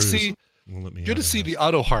Tom Good Cruise? to see. Won't let me Good out to of see the the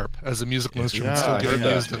auto harp as a musical instrument still getting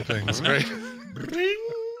used in things. Great.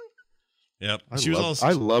 Yep.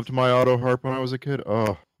 I loved my auto harp when I was a kid.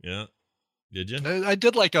 Oh. Yeah. Did you? I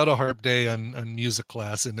did like auto harp day on music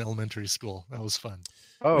class in elementary school. That was fun.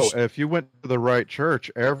 Oh, if you went to the right church,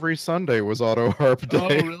 every Sunday was auto harp day. Oh,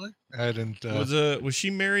 really? I didn't. Was she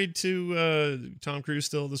married to Tom Cruise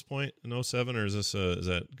still at this point in 2007, or is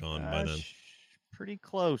that gone by then? Pretty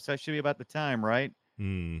close. That should be about the time, right?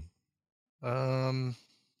 Can't I find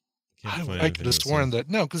could anything have sworn that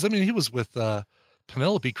because he was with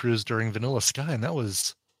Penelope Cruz during Vanilla Sky, and that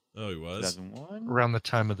was. Oh, he was 2001? Around the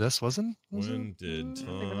time of this, wasn't? When did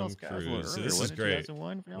Tom Cruise? See, this is When great.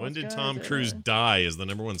 2001, When did Sky, Tom is that Cruise right? die? Is the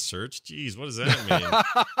number one search? Jeez, what does that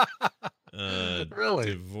mean? Really?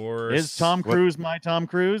 Divorce. Is Tom Cruise my Tom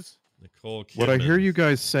Cruise? Nicole Kidman. What I hear you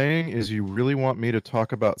guys saying is you really want me to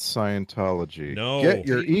talk about Scientology. No. Get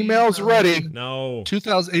your emails ready. No.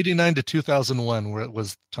 2089 to 2001, where it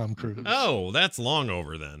was Tom Cruise. Oh, that's long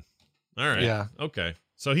over then. All right. Yeah. Okay.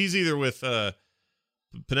 So he's either with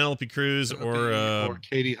Penelope Cruz or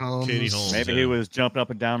Katie Holmes. Katie Holmes. Maybe he was jumping up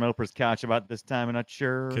and down Oprah's couch about this time. I'm not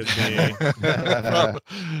sure. Could be.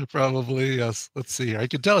 Probably, yes. Let's see here. I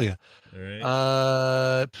could tell you. All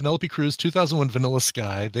right. Penelope Cruz, 2001 Vanilla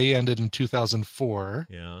Sky. They ended in 2004.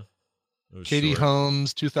 Yeah. It was Katie short.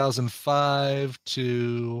 Holmes, 2005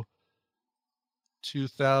 to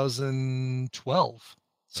 2012.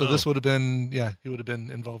 So this would have been, he would have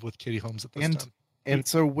been involved with Katie Holmes at this time. And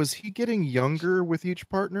so was he getting younger with each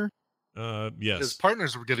partner? Yes. His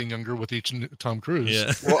partners were getting younger with each Tom Cruise.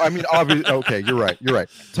 Yeah. Well, I mean, obviously, okay, you're right.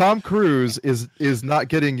 Tom Cruise is not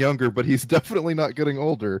getting younger, but he's definitely not getting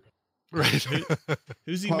older. Right.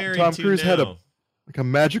 Who's he married Tom to Cruise now? had a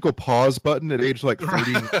magical pause button at age like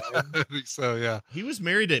 39. I think so, yeah. He was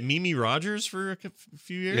married to Mimi Rogers for a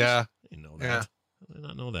few years? Yeah. I didn't know that. Yeah. I did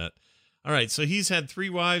not know that. All right, so he's had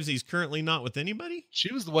 3 wives. He's currently not with anybody?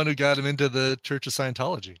 She was the one who got him into the Church of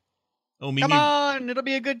Scientology. Oh, Mimi. Come on, it'll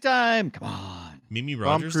be a good time. Come on. Mimi Tom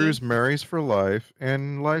Rogers Cruise did? marries for life,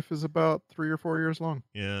 and life is about 3 or 4 years long.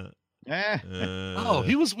 Yeah.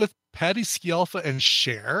 He was with Patty Scialfa and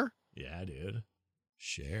Cher? Yeah, dude.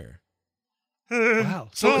 Cher. Wow.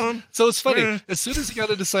 So it's funny. As soon as he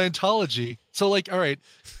got into Scientology, all right,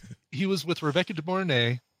 he was with Rebecca De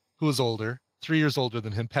Mornay, who was older, 3 years older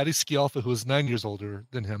than him, Patty Scialfa, who was 9 years older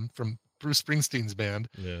than him from Bruce Springsteen's band,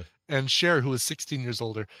 and Cher, who was 16 years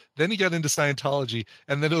older. Then he got into Scientology,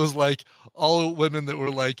 and then it was like all women that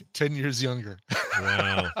were like 10 years younger.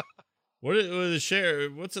 Wow. What is Cher?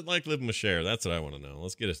 What's it like living with Cher? That's what I want to know.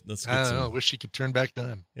 Let's get I don't some. know. Wish she could turn back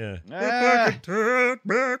time. Yeah. That's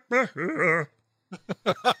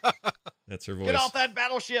her voice. Get off that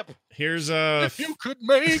battleship. Here's If you could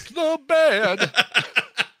make the bed.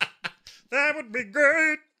 That would be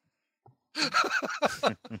great.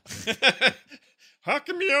 How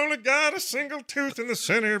come you only got a single tooth in the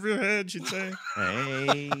center of your head, she'd say.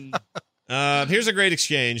 Hey. Here's a great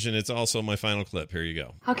exchange, and it's also my final clip. Here you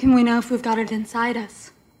go. How can we know if we've got it inside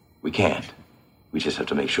us? We can't. We just have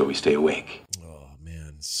to make sure we stay awake. Oh,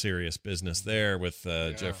 man. Serious business there with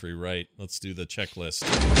Jeffrey Wright. Let's do the checklist.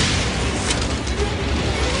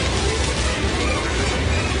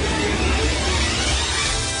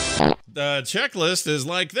 The checklist is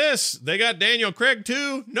like this. They got Daniel Craig,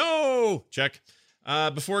 too? No! Check.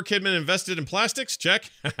 Before Kidman invested in plastics? Check.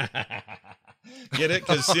 Get it?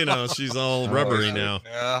 Because, she's all rubbery now.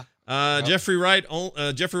 Yeah. Jeffrey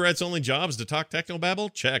Wright's only job is to talk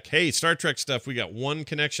technobabble? Check. Hey, Star Trek stuff, we got one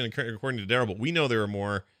connection according to Daryl, but we know there are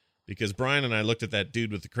more because Brian and I looked at that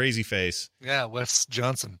dude with the crazy face. Yeah, Wes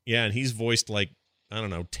Johnson. Yeah, and he's voiced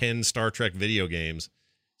 10 Star Trek video games.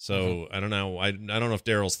 So I don't know. I don't know if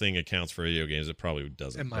Daryl's thing accounts for video games. It probably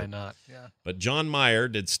doesn't. It might not, yeah. But John Meyer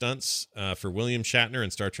did stunts for William Shatner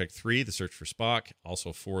in Star Trek III, The Search for Spock,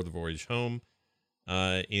 also for The Voyage Home.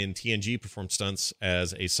 In TNG, performed stunts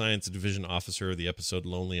as a science division officer of the episode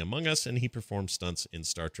Lonely Among Us, and he performed stunts in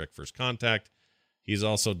Star Trek First Contact. He's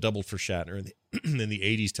also doubled for Shatner in the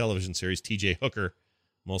 80s television series T.J. Hooker,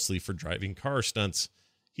 mostly for driving car stunts.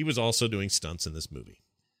 He was also doing stunts in this movie.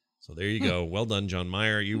 So there you go. Well done, John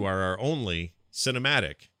Meyer. You are our only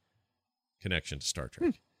cinematic connection to Star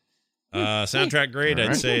Trek. Soundtrack great.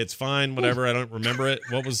 I'd say it's fine. Whatever. I don't remember it.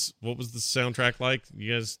 What was the soundtrack like?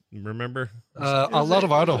 You guys remember? A lot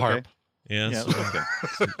of auto harp. Yeah. Yeah, Some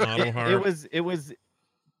auto harp. It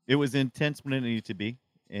was intense when it needed to be,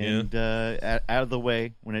 and out of the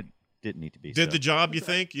way when it didn't need to be. Did the job, you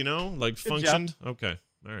think? Functioned? Okay.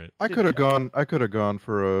 All right. I could have gone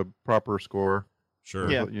for a proper score.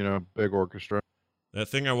 Sure. Yeah. Big orchestra. That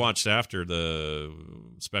thing I watched after the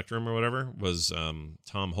Spectrum or whatever was Tom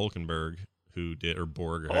Hulkenberg, who did, or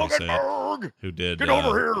Borg, or how do you say it, who did. Get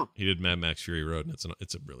over here! He did Mad Max Fury Road, and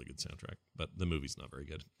it's a really good soundtrack, but the movie's not very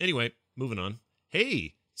good. Anyway, moving on.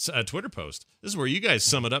 Hey, a Twitter post. This is where you guys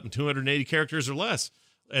sum it up in 280 characters or less.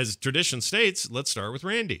 As tradition states, let's start with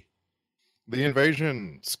Randy. The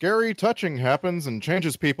invasion. Scary touching happens and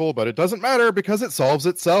changes people, but it doesn't matter because it solves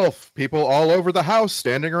itself. People all over the house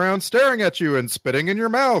standing around staring at you and spitting in your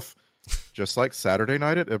mouth. Just like Saturday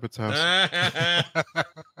night at Ibbott's house.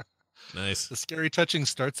 Nice. The scary touching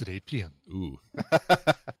starts at 8 p.m. Ooh.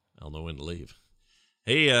 I'll know when to leave.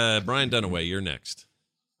 Hey, Brian Dunaway, you're next.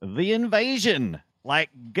 The invasion. Like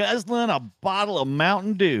guzzling a bottle of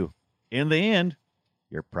Mountain Dew. In the end,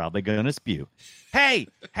 you're probably going to spew. Hey,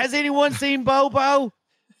 has anyone seen Bobo?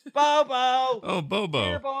 Bobo! Oh, Bobo.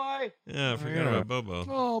 Here, boy. Yeah, I forgot about Bobo.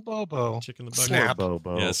 Oh, Bobo. Chicken in the bucket. Snap.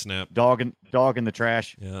 Bobo. Yeah, Snap. Dog in the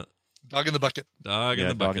trash. Yeah. Dog in the bucket. Dog in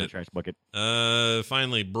the bucket. Dog in the trash bucket.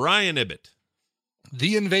 Finally, Brian Ibbott.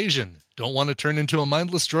 The invasion. Don't want to turn into a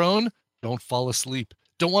mindless drone? Don't fall asleep.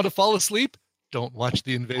 Don't want to fall asleep? Don't watch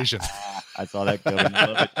The Invasion. I saw that coming.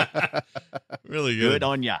 Love it. Really good. Good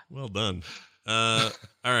on ya. Well done. All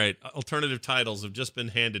right. Alternative titles have just been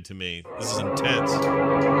handed to me. This is intense.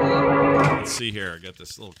 Let's see here. I got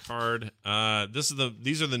this little card.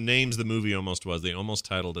 These are the names the movie almost was. They almost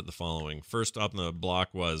titled it the following. First up on the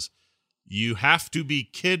block was You Have to Be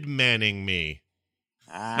Kid Manning Me.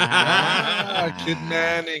 Kid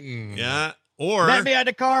Manning. Yeah. Or Let me out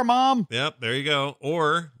the car, Mom. Yep, there you go.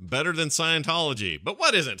 Or Better Than Scientology. But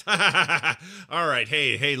what isn't? All right.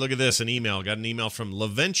 Hey, look at this. An email. Got an email from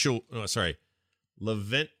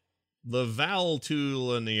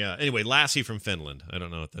Lavaltulania. Anyway, Lassie from Finland. I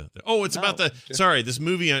don't know what it's about okay. Sorry, this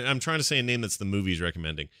movie. I'm trying to say a name that's the movie's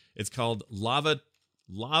recommending. It's called Lava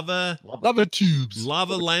Tubes.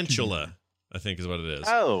 Lavalantula, I think is what it is.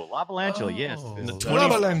 Oh, Lavalantula, yes.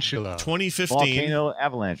 Lavalantula. 2015. Volcano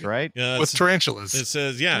avalanche, right? With tarantulas. It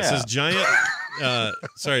says, it says giant,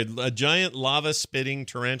 a giant lava spitting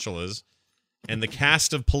tarantulas and the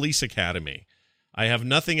cast of Police Academy. I have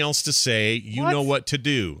nothing else to say. You know what to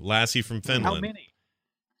do. Lassie from Finland. How many?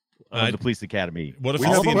 The Police Academy. What if we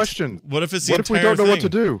have a question. What if it's the What if we entire don't know thing?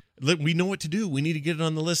 what to do? We know what to do. We need to get it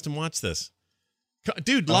on the list and watch this.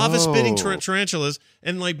 Dude, lava spitting tarantulas,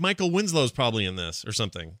 and like Michael Winslow's probably in this or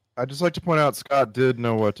something. I'd just like to point out Scott did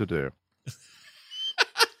know what to do.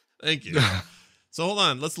 Thank you. So hold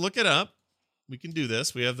on, let's look it up. We can do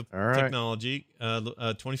this. We have the technology.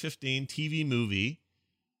 2015 TV movie.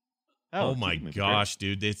 Oh my gosh,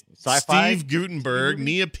 dude! Sci-fi? Steve Guttenberg,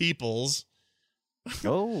 Nia Peoples.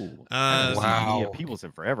 Oh, wow! Nia Peoples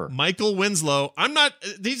in forever. Michael Winslow.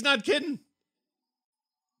 He's not kidding.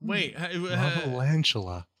 Wait,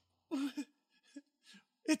 Lavalantula.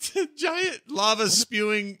 It's a giant lava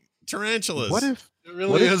spewing tarantulas. What if it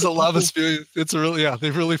really is a lava spewing? It's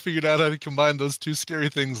they've really figured out how to combine those two scary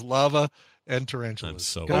things, lava and tarantulas. I'm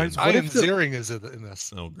so Guys, in. what Ian if the- Ziering is in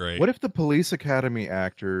this. Oh, great. What if the Police Academy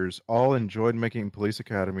actors all enjoyed making Police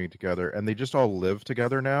Academy together, and they just all live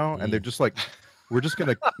together now, and they're just like, we're just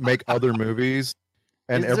gonna make other movies,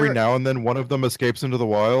 and Is every there- now and then one of them escapes into the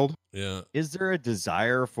wild? Yeah. Is there a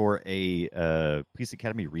desire for a Police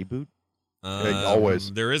Academy reboot?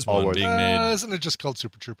 Always. There is one Always. being made. Isn't it just called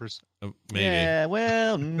Super Troopers? Maybe. Yeah,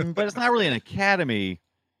 well, but it's not really an academy.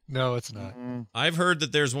 No, it's not. I've heard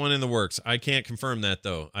that there's one in the works. I can't confirm that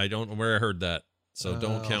though. I don't know where I heard that, so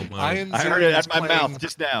don't count my. Ian I heard it Ziering out is my playing- mouth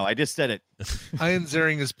just now. I just said it. Ian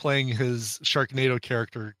Ziering is playing his Sharknado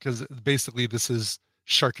character because basically this is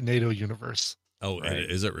Sharknado universe. Oh, Right.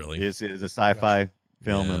 is it really? It's a sci-fi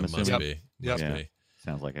film. Yeah, I'm must assuming. be. Yep. Must Yeah. be.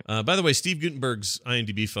 Sounds like it. By the way, Steve Gutenberg's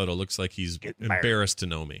IMDb photo looks like he's embarrassed to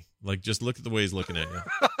know me. Like, just look at the way he's looking at you.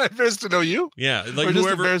 Embarrassed to know you? Yeah, like or just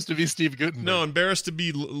whoever. embarrassed to be Steve Gutenberg? No, embarrassed to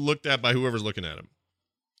be looked at by whoever's looking at him.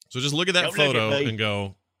 So just look at that Don't look photo at me. and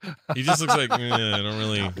go. He just looks like I don't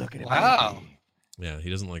really. Wow. Yeah, he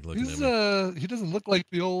doesn't like looking He's at me. he doesn't look like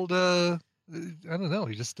the old I don't know.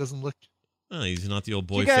 He just doesn't look. Oh, he's not the old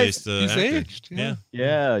You guys- boy-faced He's actor. aged. Yeah.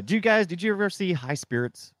 Yeah. Did you ever see High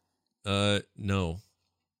Spirits? No.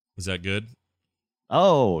 Was that good?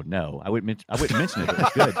 Oh no, I wouldn't mention it. But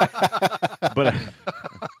it's good. But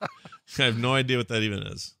I have no idea what that even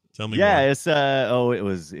is. Tell me yeah, more. it's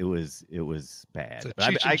it was bad. It's a But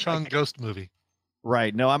I- Cheech and Chong ghost movie.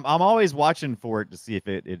 Right. No, I'm always watching for it to see if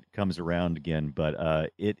it comes around again.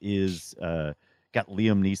 But it is got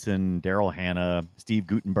Liam Neeson, Daryl Hannah, Steve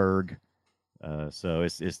Gutenberg. So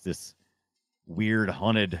it's this weird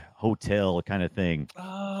haunted hotel kind of thing.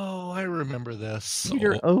 Oh, I remember this.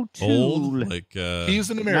 Peter O'Toole. Old, like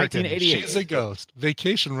He's an American. 1988. She's a ghost.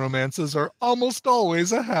 Vacation romances are almost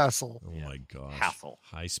always a hassle. oh my gosh, Hassle.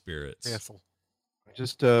 high spirits. Hassle.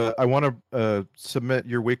 Just I want to submit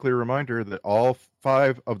your weekly reminder that all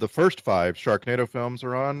 5 of the first 5 Sharknado films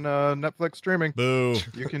are on Netflix streaming. Boo.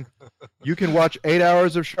 You can watch 8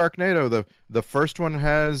 hours of Sharknado. The first one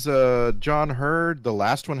has John Hurd. The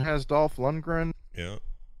last one has Dolph Lundgren. Yeah,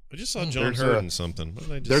 I just saw John There's Hurd a- in something. What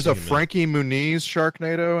did I just There's see a him in? Frankie Muniz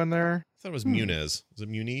Sharknado in there. I thought it was Muniz. Is it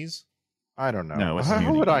Muniz? I don't know. No, it's How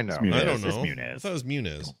Muniz. would I It's know? Muniz. I don't It's know. Muniz. I thought it was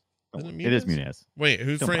Muniz. Isn't It is Muniz. Wait,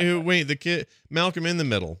 Don't buy wait, the kid Malcolm in the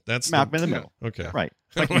Middle. That's Malcolm in the Middle. Okay. Right.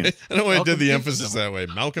 I don't know why I did Malcolm the in the emphasis Middle. that way.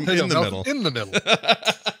 Malcolm Yeah, in the Malcolm middle. In the middle.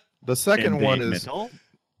 The second In the one is middle?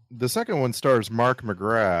 the second one stars Mark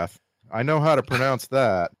McGrath. I know how to pronounce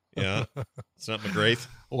that. Yeah. It's not McGrath.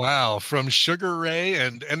 Wow, from Sugar Ray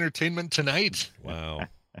and Entertainment Tonight. Wow.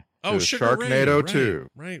 To Oh, Sugar Ray, Sharknado right, 2.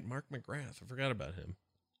 Right, Mark McGrath. I forgot about him.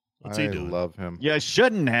 What's I he doing? love him. You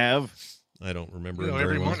shouldn't have. I don't remember You know, him very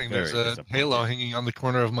every well. morning there's Very a disappointing. halo hanging on the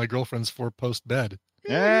corner of my girlfriend's 4-post bed.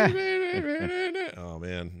 Oh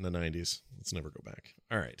man, in the 90s. Let's never go back.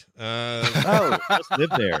 All right. Oh, just live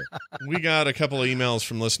there. We got a couple of emails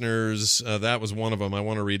from listeners. That was one of them. I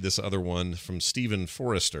want to read this other one from Stephen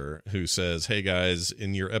Forrester, who says, "Hey guys,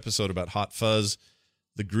 in your episode about Hot Fuzz,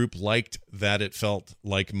 the group liked that it felt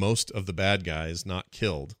like most of the bad guys not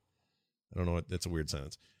killed." I don't know what that's a weird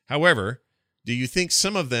sentence. However, do you think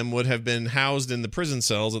some of them would have been housed in the prison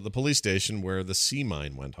cells at the police station where the sea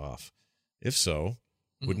mine went off? If so,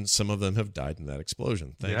 wouldn't some of them have died in that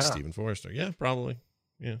explosion? Thanks, Yeah. Stephen Forrester. Yeah, probably.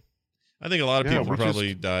 Yeah. I think a lot of Yeah, people we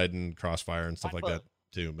probably died in crossfire and stuff like that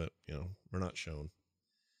too, but we're not shown.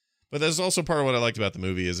 But that's also part of what I liked about the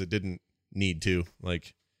movie is it didn't need to.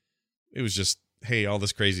 Like, it was just, hey, all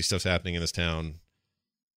this crazy stuff's happening in this town.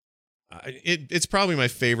 It's probably my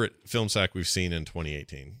favorite film sack we've seen in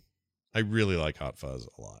 2018. I really like Hot Fuzz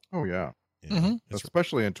a lot. Oh yeah. Yeah,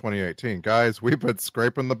 Especially in 2018. Guys, we've been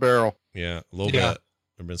scraping the barrel. yeah, a little Yeah. bit.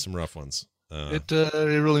 There've been some rough ones. It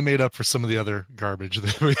really made up for some of the other garbage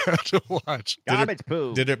that we had to watch. Garbage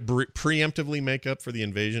poo. Did it preemptively make up for the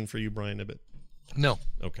invasion for you, Brian Ibbett? No,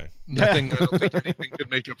 Okay. nothing. I don't think anything could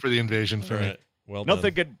make up for the invasion for All me. right. Well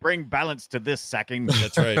Nothing done. could bring balance to this sacking.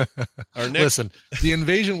 That's right. Our next. Listen, the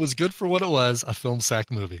invasion was good for what it was, a film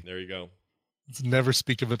sack movie. There you go. Let's never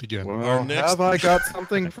speak of it again. Well, next- have I got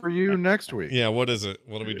something for you next week? Yeah. What is it?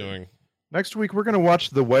 What are we doing? Next week, we're going to watch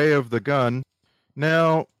The Way of the Gun.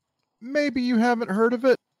 Now, maybe you haven't heard of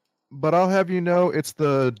it, but I'll have you know it's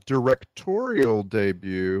the directorial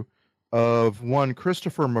debut of one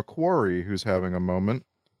Christopher McQuarrie, who's having a moment.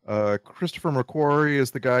 Christopher McQuarrie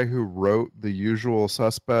is the guy who wrote The Usual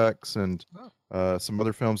Suspects and some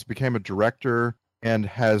other films, became a director, and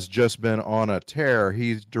has just been on a tear.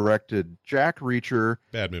 He's directed Jack Reacher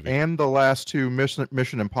Bad movie. and the last 2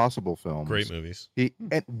 Mission Impossible films. Great movies. He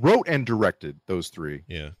wrote and directed those 3.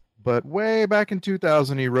 Yeah. But way back in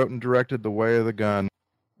 2000, he wrote and directed The Way of the Gun.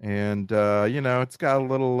 And, it's got a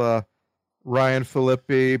little Ryan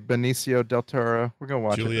Phillippe, Benicio del Toro. We're going to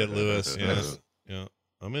watch Juliette it. Lewis, yes. Yeah.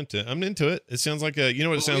 I'm into it. It sounds like what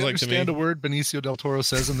it sounds like to me? Understand a word Benicio del Toro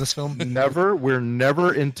says in this film? We're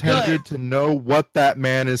never intended to know what that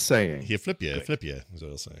man is saying. He'll flip you, is what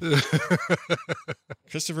he'll say.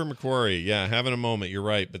 Christopher McQuarrie, having a moment. You're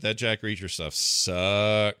right, but that Jack Reacher stuff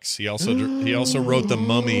sucks. He also wrote The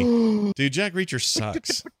Mummy. Dude, Jack Reacher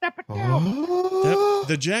sucks.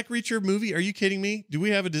 The Jack Reacher movie? Are you kidding me? Do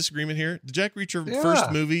we have a disagreement here? The Jack Reacher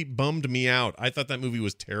first movie bummed me out. I thought that movie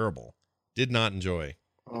was terrible. Did not enjoy.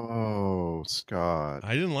 Oh, Scott.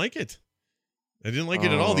 I didn't like it. I didn't like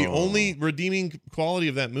it at all. The only redeeming quality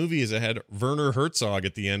of that movie is it had Werner Herzog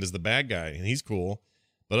at the end as the bad guy, and he's cool.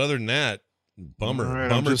 But other than that, bummer. Right,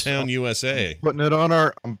 Bummertown, USA. I'm putting it on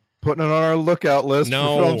our lookout list for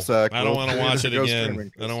Film Sack. I don't want to watch it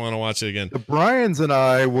again. I don't want to watch it again. The Bryans and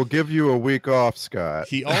I will give you a week off, Scott.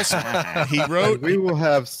 He wrote... we will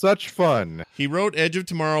have such fun. He wrote Edge of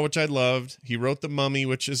Tomorrow, which I loved. He wrote The Mummy,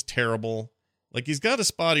 which is terrible. Like, he's got a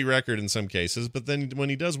spotty record in some cases, but then when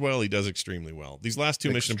he does well, he does extremely well. These last two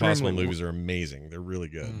Mission Impossible movies are amazing. They're really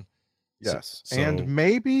good. Yes. And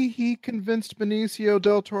maybe he convinced Benicio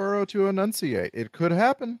del Toro to enunciate. It could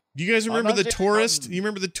happen. Do you guys remember The Tourist? You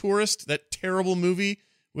remember The Tourist? That terrible movie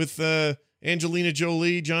with Angelina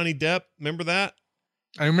Jolie, Johnny Depp? Remember that?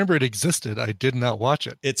 I remember it existed. I did not watch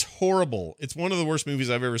it. It's horrible. It's one of the worst movies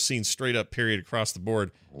I've ever seen, straight up, period, across the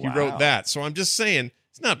board. He wrote that. So I'm just saying,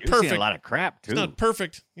 it's not perfect. Seen a lot of crap, too. It's not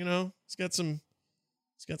perfect. It's got some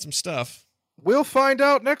stuff. We'll find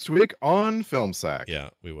out next week on Film Sack. Yeah,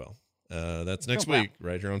 we will. That's next week,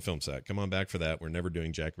 right here on Film Sack. Come on back for that. We're never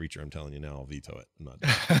doing Jack Reacher. I'm telling you now. I'll veto it. I'm not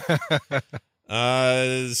doing it.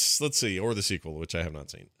 Let's see, or the sequel, which I have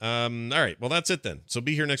not seen. All right, well, that's it then. So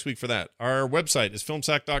be here next week for that. Our website is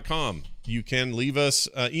filmsack.com. You can leave us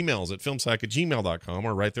emails at filmsack@gmail.com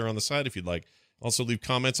or right there on the side if you'd like. Also leave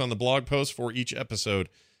comments on the blog post for each episode.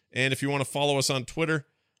 And if you want to follow us on Twitter,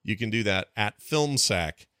 you can do that at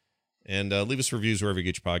FilmSack. And leave us reviews wherever you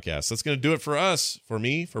get your podcasts. That's going to do it for us, for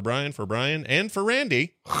me, for Brian, and for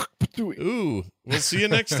Randy. Ooh, we'll see you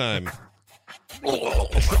next time.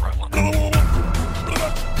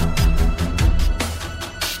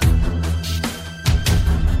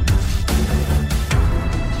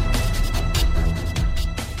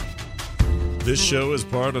 This show is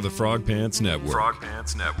part of the Frog Pants Network. Frog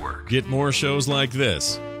Pants Network. Get more shows like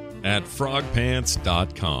this at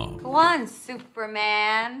frogpants.com. Go on,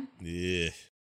 Superman. Yeah.